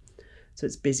scene. So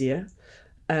it's busier.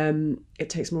 It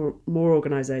takes more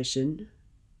organisation.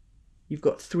 You've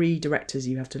got 3 directors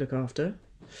you have to look after.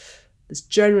 There's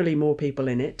generally more people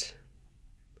in it.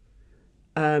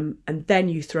 And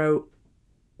then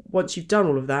once you've done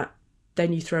all of that,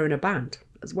 then you throw in a band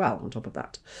as well on top of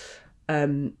that.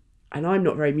 And I'm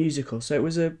not very musical, so it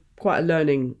was quite a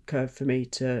learning curve for me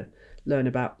to learn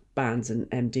about bands and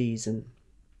MDs, and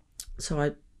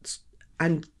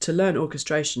to learn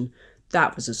orchestration.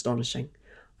 That was astonishing.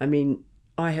 I mean,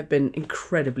 I have been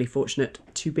incredibly fortunate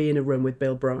to be in a room with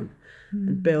Bill Brown.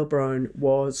 And Bill Brown he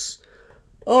was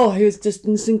just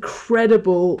this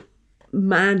incredible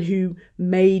man who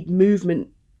made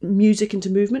music into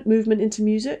movement into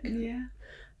music. Yeah.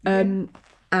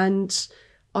 And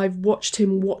I've watched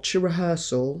him watch a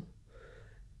rehearsal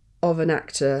of an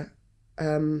actor, I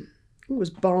think it was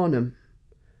Barnum,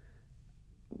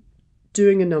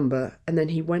 doing a number, and then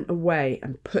he went away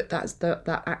and put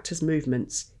that actor's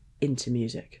movements into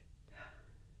music.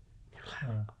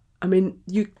 I mean,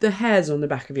 the hairs on the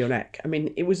back of your neck. I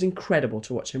mean, it was incredible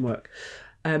to watch him work.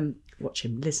 And watch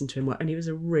him, listen to him work, and he was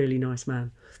a really nice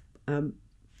man. And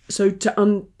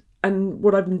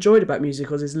what I've enjoyed about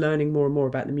musicals is learning more and more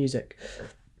about the music.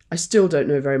 I still don't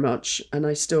know very much, and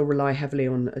I still rely heavily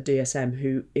on a DSM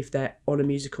who, if they're on a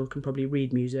musical, can probably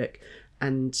read music,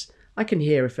 and I can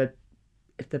hear if the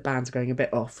band's going a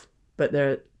bit off. But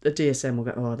the DSM will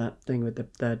go, oh, that thing with the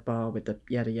third bar with the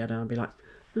yada yada, and I'll be like,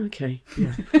 okay,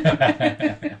 yeah,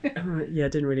 yeah, I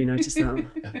didn't really notice that.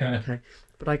 Okay,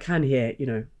 but I can hear,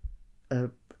 a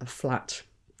flat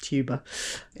tuba,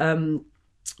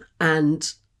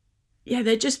 and yeah,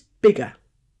 they're just bigger.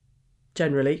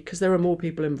 Generally, because there are more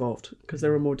people involved, because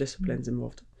there are more disciplines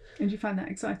involved. And do you find that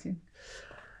exciting?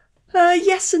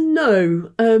 Yes and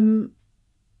no.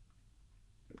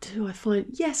 Do I find...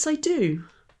 Yes, I do.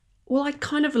 Well, I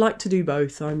kind of like to do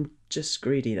both. I'm just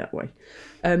greedy that way.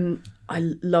 I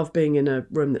love being in a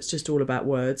room that's just all about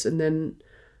words. And then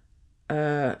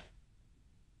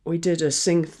we did a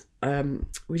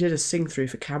sing-through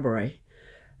for Cabaret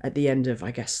at the end of,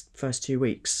 I guess, first 2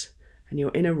 weeks. And you're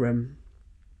in a room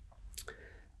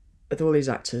with all these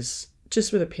actors,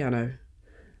 just with a piano,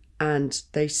 and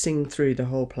they sing through the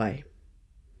whole play.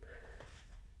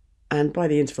 And by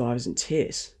the interval, I was in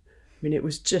tears. I mean, it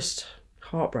was just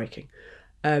heartbreaking.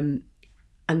 And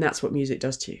that's what music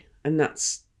does to you. And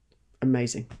that's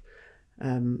amazing.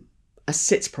 A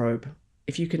Sitzprobe,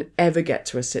 if you can ever get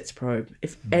to a Sitzprobe,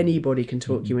 if anybody can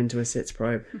talk you into a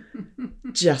Sitzprobe,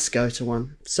 just go to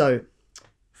one. So,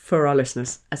 for our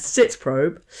listeners, a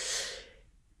Sitzprobe...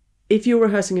 If you're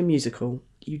rehearsing a musical,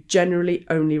 you generally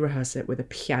only rehearse it with a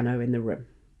piano in the room.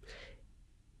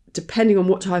 Depending on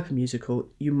what type of musical,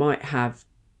 you might have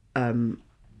a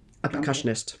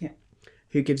percussionist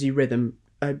who gives you rhythm.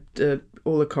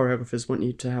 All the choreographers want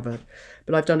you to have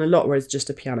but I've done a lot where it's just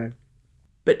a piano.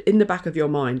 But in the back of your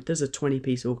mind, there's a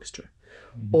 20-piece orchestra,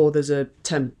 or there's a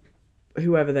 10,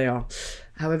 whoever they are,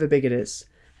 however big it is.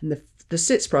 And the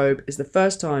Sitzprobe is the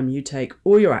first time you take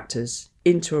all your actors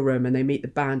into a room and they meet the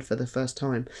band for the first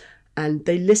time, and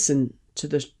they listen to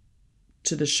the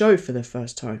show for the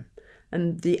first time,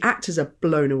 and the actors are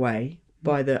blown away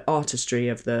by the artistry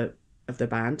of the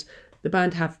band. The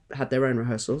band have had their own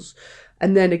rehearsals,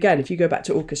 and then again, if you go back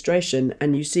to orchestration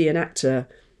and you see an actor,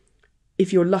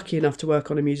 if you're lucky enough to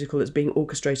work on a musical that's being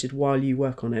orchestrated while you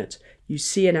work on it, you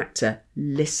see an actor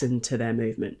listen to their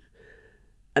movement,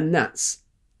 and that's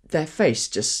their face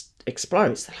just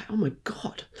explodes. They're like, oh my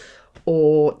god.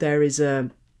 Or there is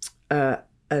an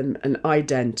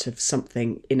ident of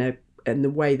something in the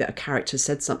way that a character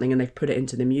said something, and they've put it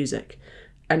into the music,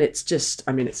 and it's just,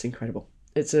 I mean, it's incredible.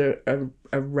 It's a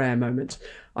rare moment.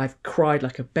 I've cried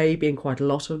like a baby in quite a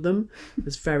lot of them. I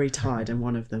was very tired in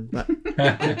one of them, but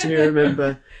I do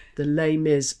remember the Les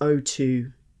Mis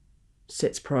 02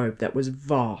 Sitzprobe that was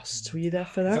vast. Were you there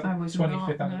for that? I was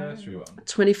 25th anniversary one.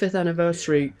 25th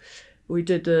anniversary. We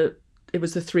did it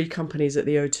was the 3 companies at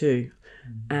the O2,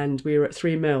 and we were at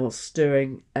 3 Mills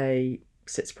doing a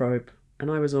Sitzprobe, and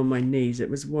I was on my knees. It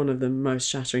was one of the most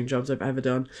shattering jobs I've ever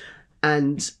done,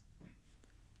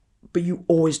 but you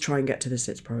always try and get to the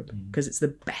Sitzprobe because it's the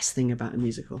best thing about a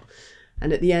musical.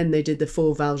 And at the end, they did the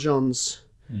full Valjeans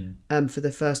for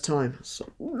the first time. So...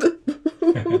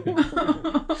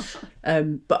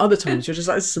 but other times you're just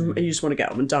like, you just want to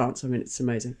get up and dance. I mean, it's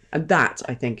amazing, and that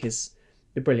I think is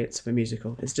the brilliance of a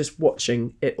musical. It's just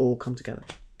watching it all come together.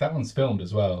 That one's filmed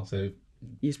as well, so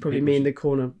it's probably me in the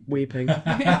corner weeping.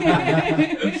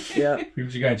 Yeah, people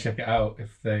should go and check it out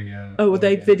if they.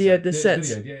 They videoed the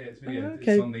sets. It's videoed. Oh,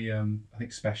 okay. It's on the I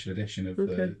think special edition of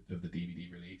the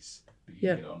DVD release, but you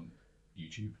can get it on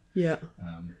YouTube. Yeah,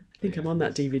 I think I'm on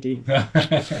that DVD.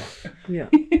 Yeah,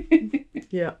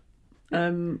 yeah.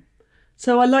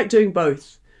 So I like doing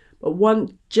both. But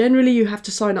generally you have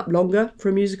to sign up longer for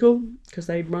a musical because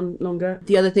they run longer.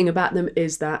 The other thing about them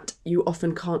is that you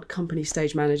often can't company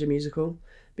stage manage a musical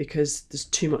because there's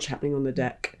too much happening on the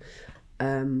deck.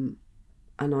 And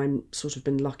I'm sort of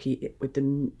been lucky with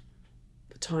the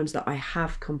times that I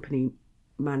have company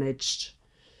managed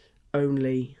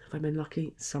only. Have I been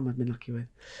lucky? Some I've been lucky with.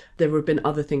 There have been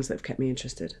other things that have kept me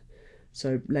interested.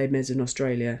 So Les Mis in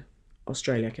Australia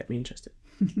kept me interested,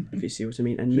 if you see what I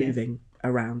mean, and moving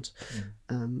around.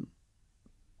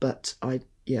 But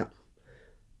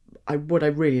what I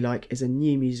really like is a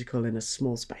new musical in a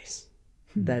small space.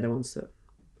 They're the ones that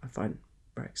I find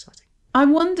very exciting. I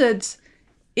wondered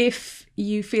if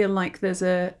you feel like there's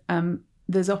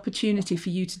opportunity for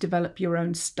you to develop your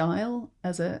own style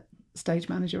as a stage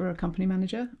manager or a company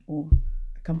manager or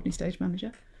a company stage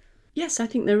manager. Yes, I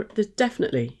think there's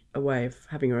definitely a way of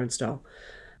having your own style.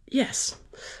 Yes.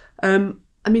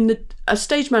 I I mean, a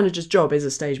stage manager's job is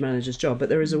a stage manager's job, but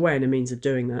there is a way and a means of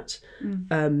doing that.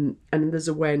 And there's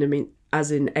a way and a means,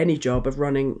 as in any job, of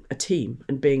running a team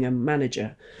and being a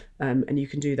manager. And you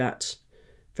can do that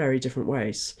very different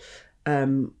ways.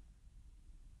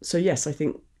 So yes, I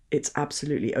think it's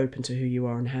absolutely open to who you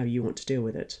are and how you want to deal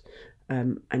with it.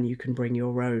 And you can bring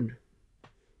your own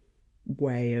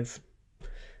way of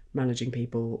managing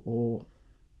people or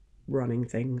running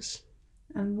things.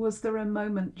 And was there a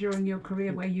moment during your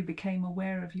career where you became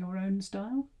aware of your own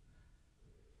style?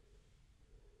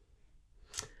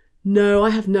 No, I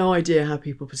have no idea how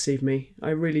people perceive me. I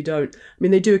really don't. I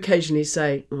mean, they do occasionally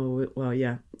say, oh, well,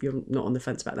 yeah, you're not on the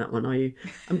fence about that one, are you?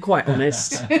 I'm quite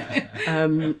honest.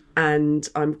 And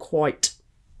I'm quite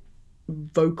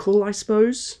vocal, I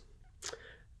suppose.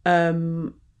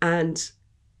 And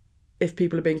if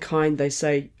people are being kind, they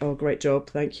say, oh, great job,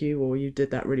 thank you, or you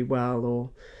did that really well,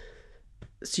 or...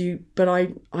 But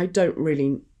I don't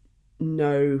really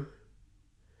know.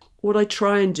 What I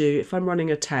try and do, if I'm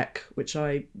running a tech, which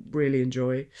I really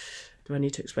enjoy, do I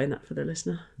need to explain that for the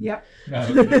listener? Yep. No, I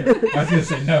was going to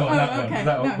say no on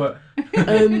that one. But...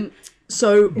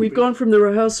 So we've gone from the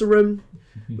rehearsal room,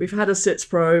 we've had a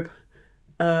Sitzprobe,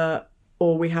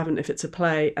 or we haven't if it's a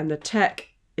play, and the tech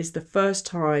is the first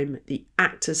time the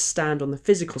actors stand on the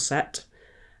physical set,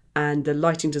 and the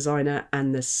lighting designer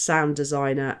and the sound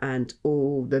designer and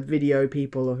all the video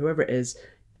people or whoever it is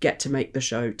get to make the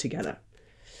show together.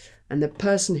 And the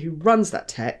person who runs that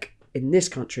tech in this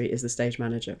country is the stage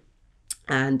manager.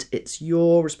 And it's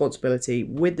your responsibility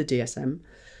with the DSM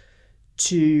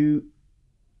to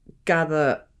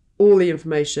gather all the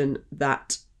information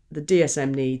that the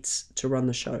DSM needs to run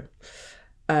the show.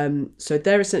 So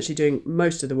they're essentially doing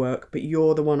most of the work, but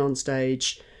you're the one on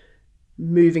stage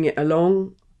moving it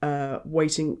along,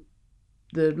 waiting.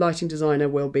 The lighting designer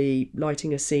will be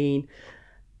lighting a scene.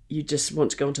 You just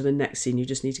want to go on to the next scene. You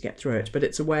just need to get through it. But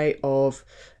it's a way of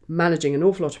managing an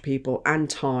awful lot of people and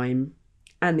time,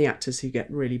 and the actors who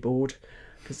get really bored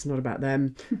because it's not about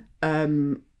them,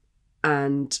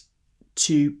 and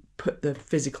to put the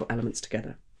physical elements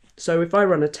together. So if I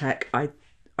run a tech, I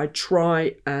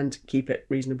try and keep it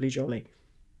reasonably jolly.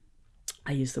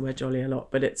 I use the word jolly a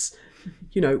lot, but it's,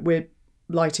 we're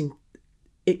lighting.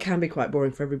 It can be quite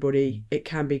boring for everybody. It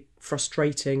can be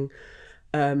frustrating.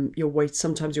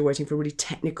 Sometimes you're waiting for really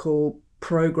technical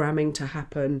programming to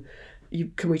happen.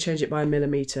 Can we change it by a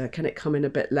millimetre? Can it come in a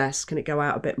bit less? Can it go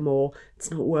out a bit more?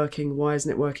 It's not working. Why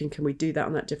isn't it working? Can we do that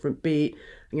on that different beat?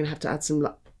 I'm going to have to add some...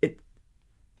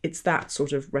 It's that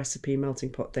sort of recipe melting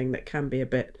pot thing that can be a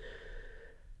bit...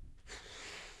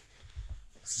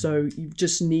 So you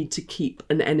just need to keep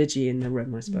an energy in the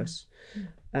room, I suppose.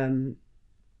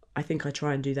 I think I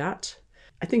try and do that.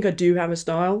 I think I do have a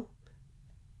style,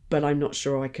 but I'm not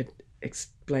sure I could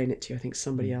explain it to you. I think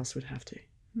somebody else would have to.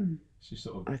 It's just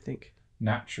sort of, I think,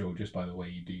 natural just by the way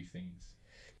you do things.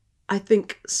 I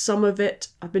think some of it,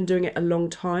 I've been doing it a long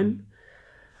time.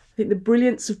 I think the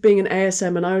brilliance of being an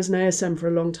ASM, and I was an ASM for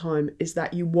a long time, is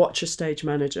that you watch a stage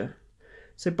manager.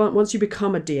 So but once you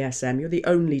become a DSM, you're the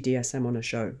only DSM on a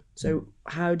show. So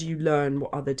how do you learn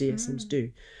what other DSMs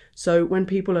do? So when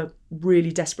people are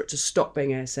really desperate to stop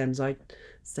being ASMs, I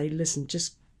say, listen,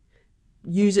 just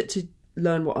use it to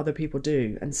learn what other people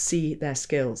do and see their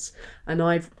skills. And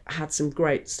I've had some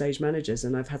great stage managers,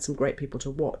 and I've had some great people to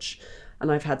watch,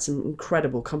 and I've had some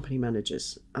incredible company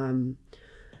managers, and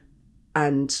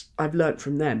I've learnt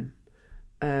from them.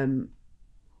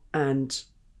 And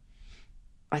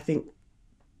I think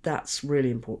that's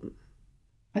really important.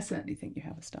 I certainly think you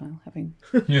have a style, having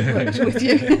worked with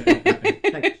you.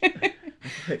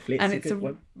 Hopefully it's and a it's good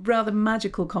one. Rather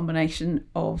magical combination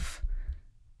of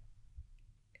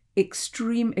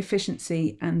extreme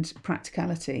efficiency and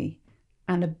practicality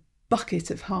and a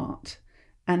bucket of heart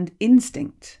and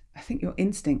instinct. I think your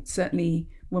instinct, certainly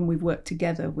when we've worked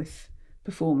together with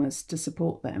performers to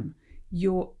support them,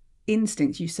 your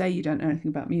instinct, you say you don't know anything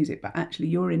about music, but actually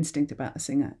your instinct about the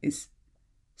singer is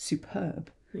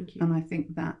superb. Thank you. And I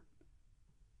think that,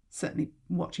 certainly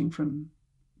watching from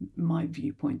my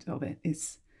viewpoint of it,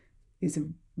 is a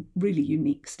really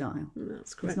unique style.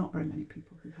 That's great. There's not very many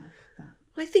people who have that.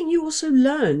 I think you also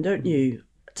learn, don't you,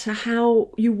 to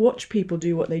how you watch people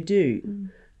do what they do.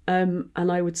 And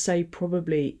I would say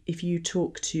probably if you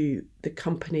talk to the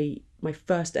company, my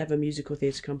first ever musical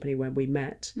theatre company when we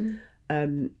met,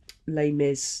 Les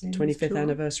Mis 25th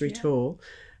anniversary tour,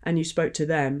 and you spoke to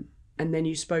them, and then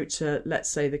you spoke to, let's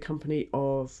say, the company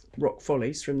of Rock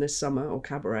Follies from this summer or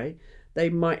Cabaret, they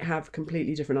might have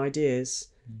completely different ideas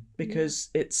because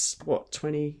it's,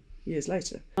 20 years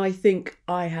later. I think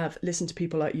I have listened to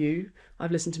people like you.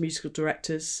 I've listened to musical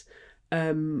directors.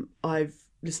 I've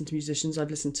listened to musicians, I've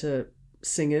listened to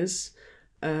singers,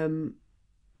 and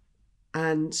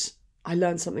I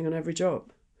learned something on every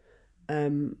job.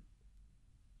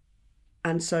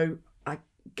 And so I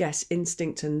guess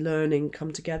instinct and learning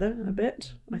come together a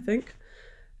bit, I think.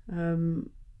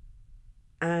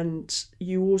 And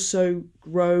you also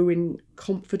grow in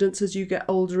confidence as you get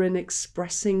older in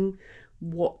expressing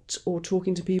what, or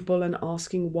talking to people and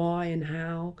asking why and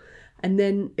how. And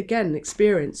then again,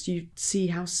 experience, you see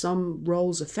how some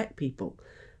roles affect people.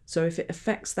 So if it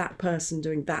affects that person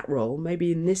doing that role,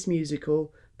 maybe in this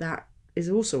musical, that is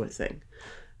also a thing.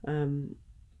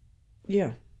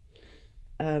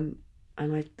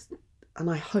 And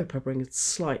I hope I bring a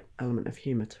slight element of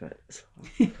humour to it as well.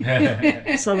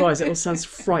 So otherwise it all sounds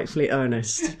frightfully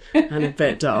earnest and a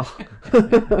bit dull.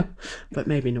 But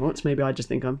maybe not. Maybe I just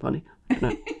think I'm funny.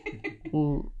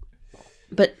 No.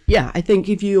 But yeah, I think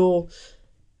if you've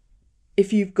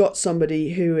got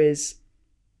somebody who is,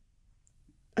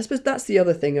 I suppose that's the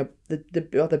other thing,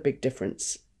 the other big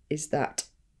difference is that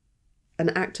an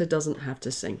actor doesn't have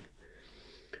to sing.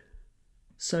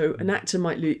 So an actor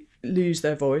might lose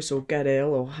their voice or get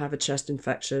ill or have a chest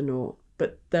infection,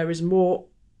 but there is more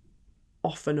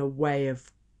often a way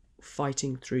of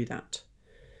fighting through that.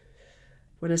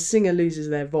 When a singer loses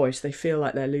their voice, they feel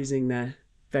like they're losing their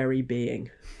very being,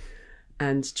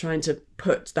 and trying to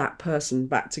put that person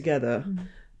back together,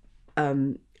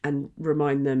 and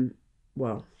remind them,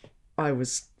 well, I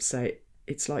always say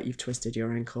it's like you've twisted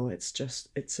your ankle.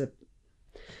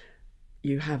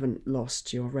 You haven't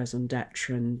lost your raison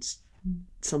d'etre, and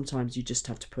sometimes you just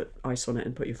have to put ice on it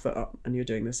and put your foot up and you're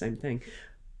doing the same thing.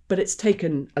 But it's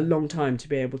taken a long time to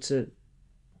be able to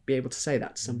say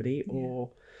that to somebody, or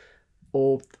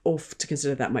to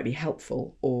consider that might be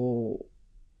helpful,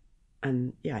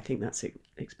 I think that's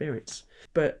experience.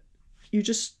 But you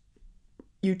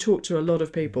talk to a lot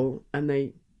of people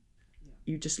and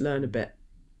you just learn a bit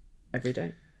every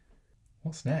day.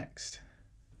 What's next?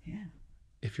 Yeah.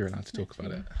 If you're allowed to talk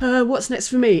about it. What's next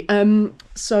for me?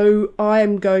 So I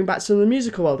am going back to the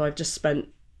musical world. I've just spent,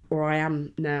 or I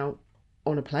am now,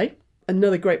 on a play.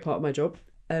 Another great part of my job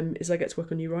is I get to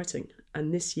work on new writing.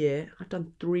 And this year I've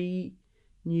done 3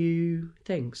 new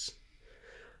things.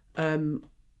 2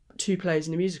 plays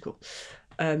and a musical.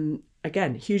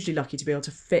 Again, hugely lucky to be able to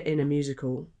fit in a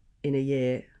musical in a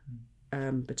year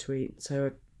between.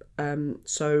 So I'm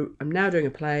now doing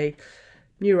a play,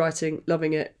 new writing,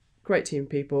 loving it. Great team of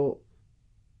people,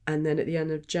 and then at the end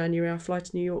of January I fly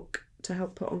to New York to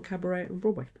help put on Cabaret on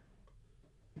Broadway.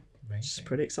 Which is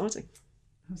pretty exciting.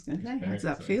 I was going to say, how does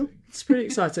that feel? It's pretty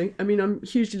exciting. I mean, I'm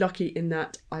hugely lucky in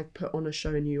that I put on a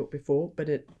show in New York before, but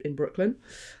in Brooklyn,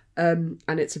 and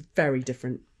it's a very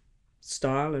different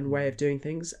style and way of doing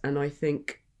things. And I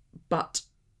think, but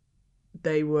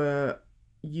they were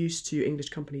used to English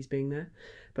companies being there.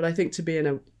 But I think to be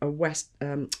in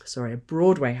a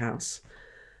Broadway house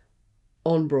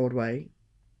on Broadway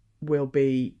will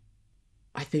be,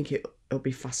 I think it'll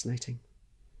be fascinating,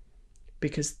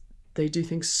 because they do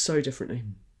things so differently.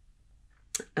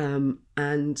 And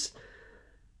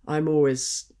I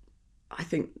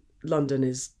think London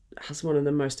has one of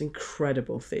the most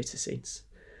incredible theatre scenes,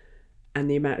 and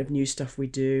the amount of new stuff we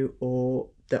do, or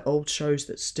the old shows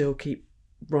that still keep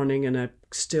running and are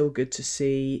still good to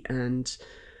see. And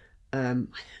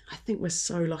I think we're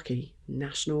so lucky,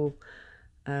 national,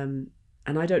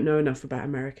 and I don't know enough about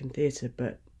American theatre,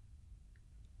 but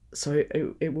so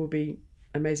it will be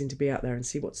amazing to be out there and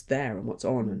see what's there and what's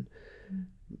on, and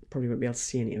probably won't be able to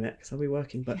see any of it because I'll be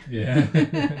working, but yeah.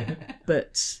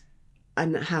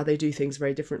 And how they do things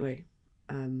very differently.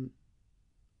 And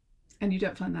you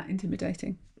don't find that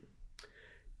intimidating?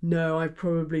 No, I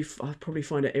probably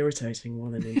find it irritating more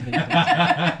than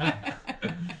intimidating.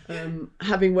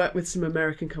 Having worked with some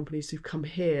American companies who've come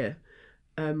here,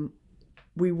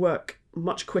 we work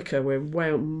much quicker. We're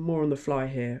way more on the fly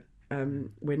here.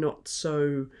 We're not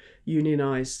so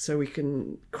unionised, so we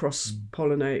can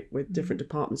cross-pollinate with different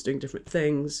departments doing different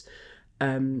things.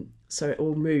 So it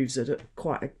all moves at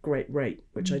quite a great rate,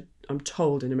 which I'm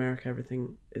told in America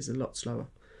everything is a lot slower.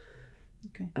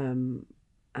 Okay.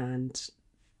 And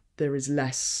there is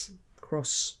less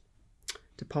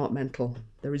cross-departmental.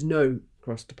 There is no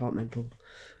cross-departmental.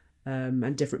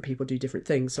 And different people do different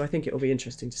things. So I think it'll be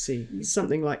interesting to see.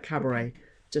 Something like Cabaret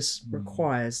just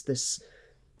requires this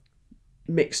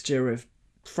mixture of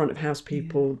front of house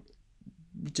people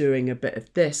doing a bit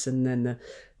of this, and then the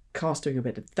cast doing a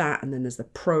bit of that, and then there's the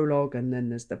prologue, and then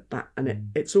there's the back,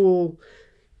 and it's all,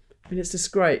 I mean, it's this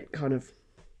great kind of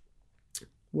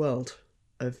world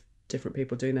of different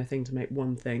people doing their thing to make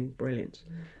one thing brilliant.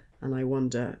 And I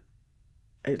wonder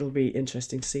it'll be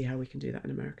interesting to see how we can do that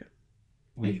in America.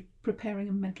 Are you preparing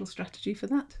a mental strategy for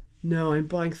that? No, I'm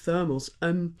buying thermals.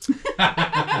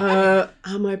 How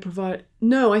am I provide?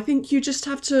 No, I think you just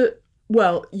have to.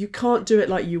 Well, you can't do it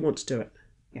like you want to do it.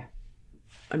 Yeah.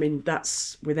 I mean,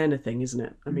 that's with anything, isn't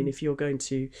it? I mean, if you're going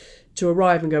to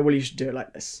arrive and go, well, you should do it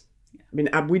like this. Yeah. I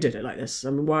mean, we did it like this. I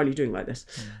mean, why are you doing it like this?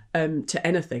 To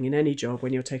anything in any job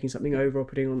when you're taking something over or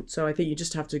putting on. So I think you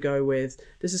just have to go with,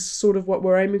 this is sort of what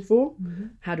we're aiming for. Mm-hmm.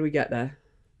 How do we get there?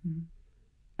 Mm-hmm.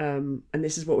 And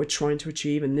this is what we're trying to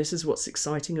achieve, and this is what's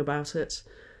exciting about it.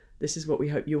 This is what we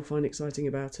hope you'll find exciting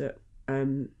about it.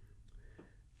 And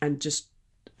just,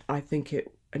 I think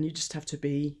and you just have to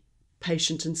be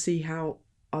patient and see how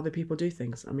other people do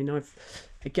things. I mean, I've,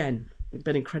 again,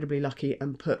 been incredibly lucky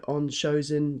and put on shows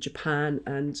in Japan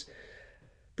and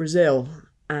Brazil,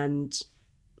 and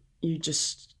you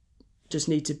just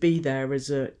need to be there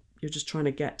you're just trying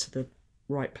to get to the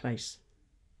right place,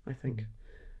 I think.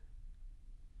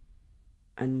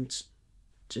 And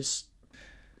just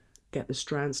get the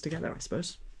strands together, I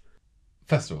suppose.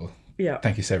 First of all,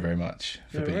 thank you so very much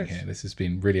for being here. This has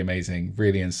been really amazing,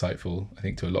 really insightful, I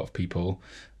think, to a lot of people,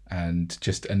 and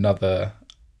just another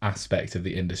aspect of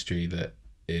the industry that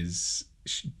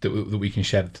we can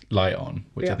shed light on,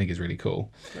 which I think is really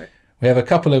cool. Right. We have a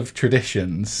couple of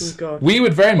traditions. Oh, God. We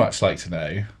would very much like to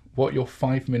know what your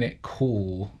 5-minute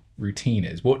call routine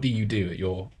is. What do you do at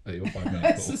your 5-minute call?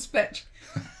 I suspect.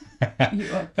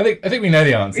 I think we know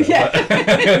the answer.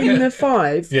 Yeah. In the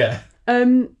 5. Yeah.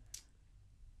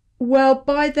 Well,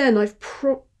 by then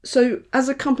so as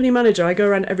a company manager, I go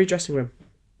around every dressing room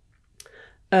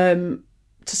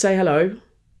to say hello.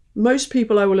 Most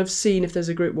people I will have seen if there's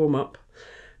a group warm up,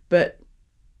 but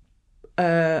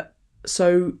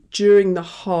so during the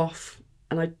half,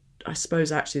 and I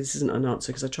suppose actually this isn't an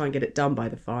answer because I try and get it done by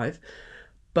the 5,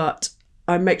 but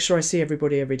I make sure I see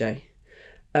everybody every day.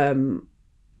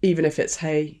 Even if it's,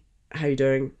 hey, how you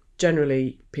doing?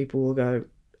 Generally, people will go,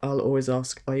 I'll always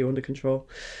ask, are you under control?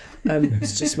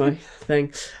 It's just my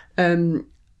thing. And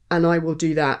I will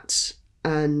do that.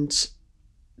 And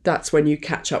that's when you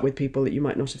catch up with people that you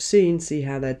might not have seen, see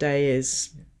how their day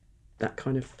is, that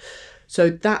kind of. So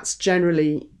that's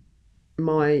generally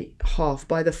my half.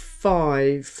 By the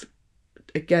 5,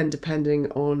 again,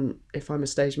 depending on if I'm a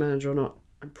stage manager or not,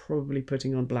 I'm probably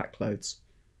putting on black clothes.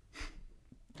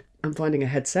 I'm finding a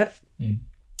headset,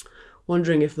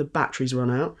 wondering if the batteries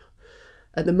run out.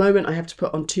 At the moment, I have to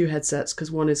put on 2 headsets because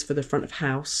one is for the front of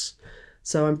house.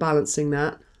 So I'm balancing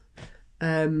that.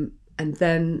 And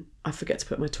then I forget to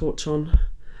put my torch on.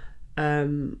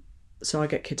 So I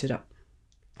get kitted up.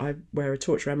 I wear a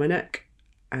torch around my neck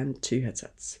and 2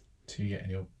 headsets. So you get in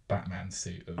your Batman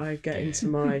suit. I get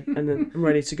into and then I'm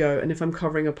ready to go. And if I'm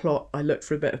covering a plot, I look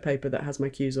for a bit of paper that has my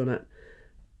cues on it.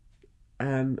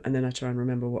 And then I try and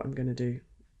remember what I'm going to do.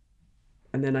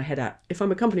 And then I head out. If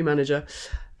I'm a company manager,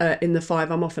 in the 5,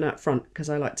 I'm often out front because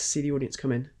I like to see the audience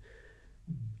come in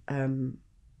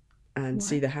and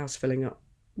see the house filling up.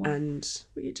 And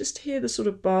you just hear the sort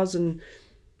of buzz, and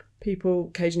people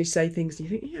occasionally say things and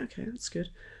you think, yeah, okay, that's good.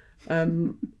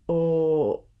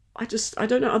 Or I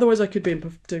don't know. Otherwise I could be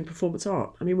doing performance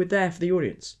art. I mean, we're there for the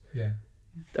audience. Yeah.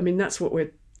 I mean, that's what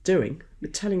we're doing.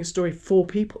 We're telling a story for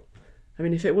people. I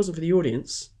mean, if it wasn't for the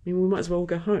audience, I mean, we might as well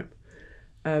go home.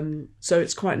 So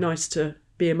it's quite nice to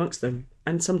be amongst them.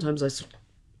 And sometimes I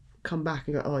come back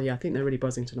and go, oh yeah, I think they're really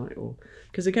buzzing tonight. Or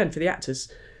because again, for the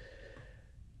actors,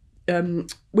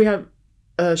 we have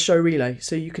a show relay,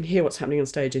 so you can hear what's happening on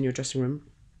stage in your dressing room.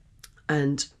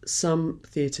 And some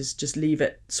theatres just leave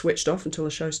it switched off until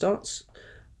the show starts.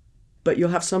 But you'll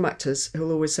have some actors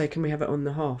who'll always say, can we have it on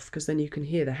the half? Because then you can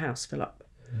hear the house fill up.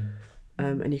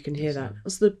 And you can hear that. It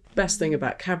was the best thing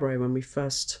about Cabaret when we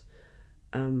first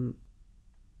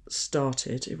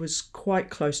started. It was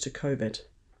quite close to COVID.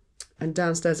 And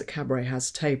downstairs at Cabaret has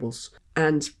tables.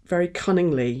 And very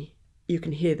cunningly, you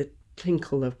can hear the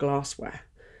tinkle of glassware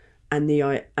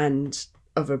and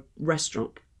of a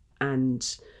restaurant. And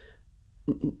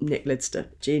Nick Lidster,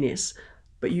 genius.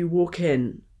 But you walk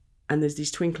in and there's these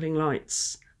twinkling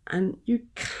lights. And you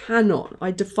cannot,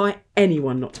 I defy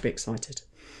anyone not to be excited.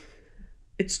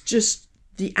 It's just,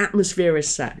 the atmosphere is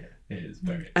set. It is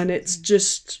very exciting. And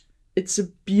it's a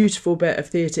beautiful bit of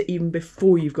theatre even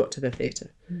before you've got to the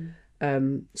theatre.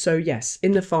 So yes,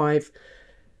 in the 5,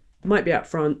 might be out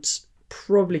front,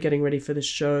 probably getting ready for the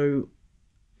show,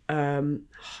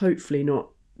 hopefully not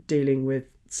dealing with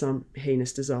some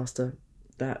heinous disaster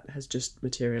that has just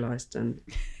materialised and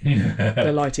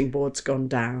the lighting board's gone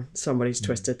down, somebody's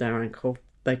twisted their ankle,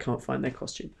 they can't find their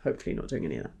costume. Hopefully not doing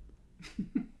any of that.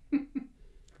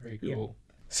 Very cool.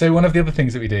 So one of the other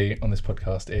things that we do on this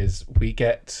podcast is we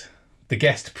get the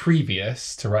guest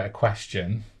previous to write a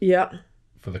question Yeah.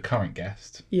 for the current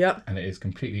guest. Yeah. And it is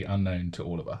completely unknown to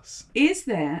all of us. Is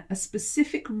there a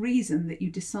specific reason that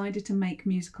you decided to make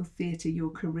musical theatre your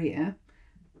career?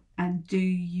 And do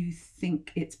you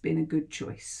think it's been a good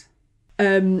choice?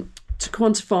 To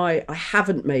quantify, I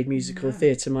haven't made musical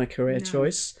theatre my career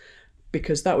choice,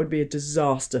 because that would be a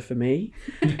disaster for me.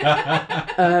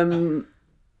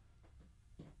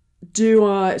 Do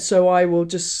I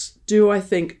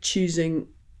think choosing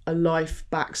a life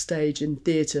backstage in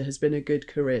theatre has been a good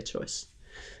career choice?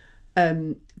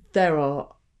 I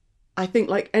think,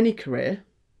 like any career,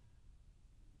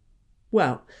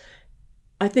 well,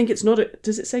 I think it's not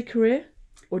does it say career?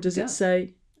 Or does it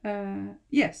say...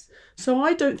 Yes. So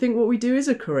I don't think what we do is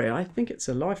a career. I think it's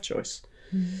a life choice.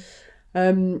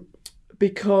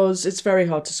 Because it's very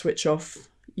hard to switch off.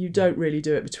 You don't really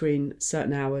do it between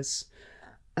certain hours.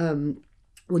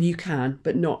 Well, you can,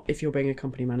 but not if you're being a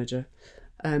company manager.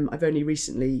 I've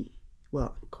only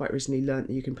quite recently learnt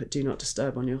that you can put Do Not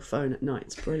Disturb on your phone at night.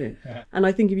 It's brilliant. Yeah. And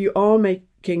I think if you are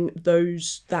making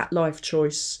that life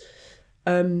choice,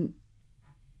 you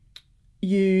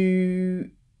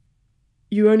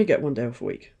only get one day off a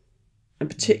week. And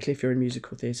particularly if you're in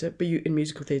musical theatre. But in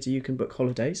musical theatre, you can book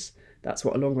holidays. That's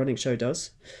what a long-running show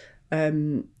does.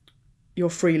 You're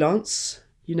freelance.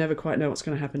 You never quite know what's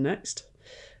going to happen next.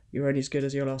 You're only as good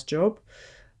as your last job.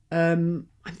 I'm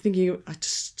thinking, you're going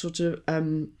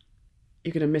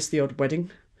to miss the odd wedding.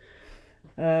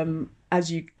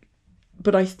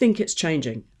 But I think it's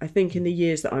changing. I think in the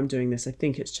years that I'm doing this, I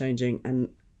think it's changing, and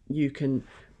you can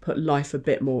put life a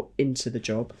bit more into the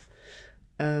job.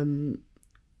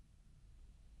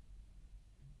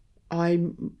 I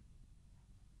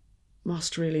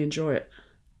must really enjoy it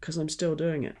because I'm still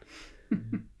doing it.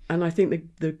 And I think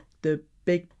the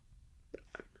big...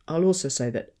 I'll also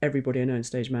say that everybody I know in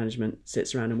stage management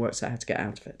sits around and works out how to get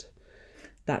out of it.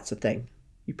 That's a thing.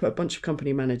 You put a bunch of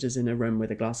company managers in a room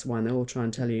with a glass of wine, they'll all try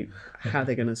and tell you how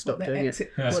they're going to stop doing it,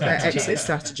 what their exit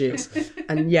strategy is.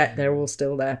 And yet they're all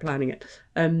still there planning it.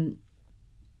 Oh,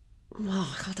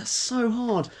 God, that's so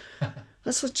hard.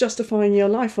 That's what's justifying your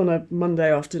life on a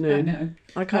Monday afternoon. I know.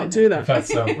 I can't do that.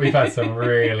 We've had some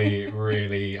really,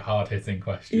 really hard-hitting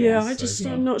questions. Yeah,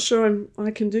 I'm not sure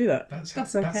I can do that. That's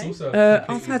okay. That's also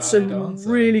I've had some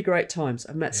really great times.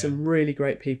 I've met some really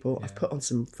great people. Yeah. I've put on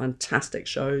some fantastic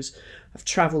shows. I've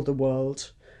travelled the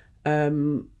world.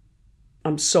 I'm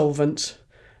solvent.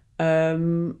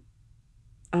 And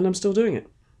I'm still doing it.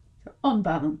 On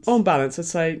balance. On balance, I'd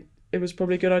say it was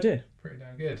probably a good idea. Pretty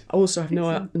damn good. I also have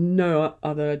no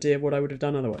other idea what I would have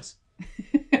done otherwise.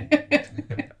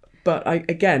 But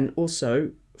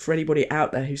also, for anybody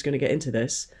out there who's going to get into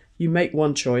this, you make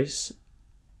one choice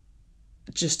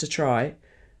just to try,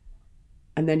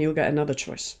 and then you'll get another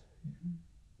choice. Mm-hmm.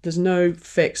 There's no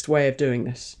fixed way of doing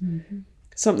this. Mm-hmm.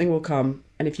 Something will come,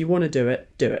 and if you want to do it,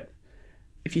 do it.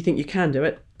 If you think you can do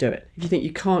it, do it. If you think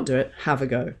you can't do it, have a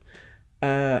go.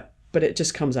 But it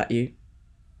just comes at you.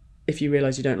 If you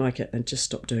realise you don't like it, then just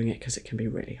stop doing it, because it can be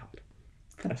really hard.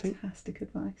 Fantastic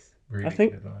advice. Really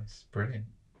good advice. Brilliant.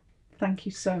 Thank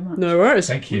you so much. No worries.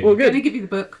 Thank you. Well, good. I'm going to give you the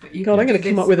book, but you I'm going to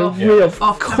come up with a real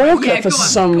corker for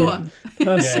some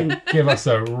person. Yeah, give us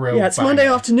a real it's Monday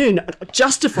afternoon.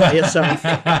 Justify yourself.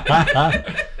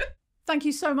 Thank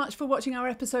you so much for watching our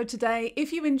episode today.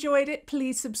 If you enjoyed it,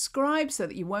 please subscribe so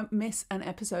that you won't miss an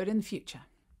episode in the future.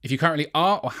 If you currently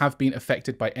are or have been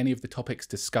affected by any of the topics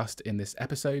discussed in this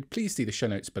episode, please see the show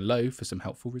notes below for some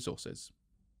helpful resources.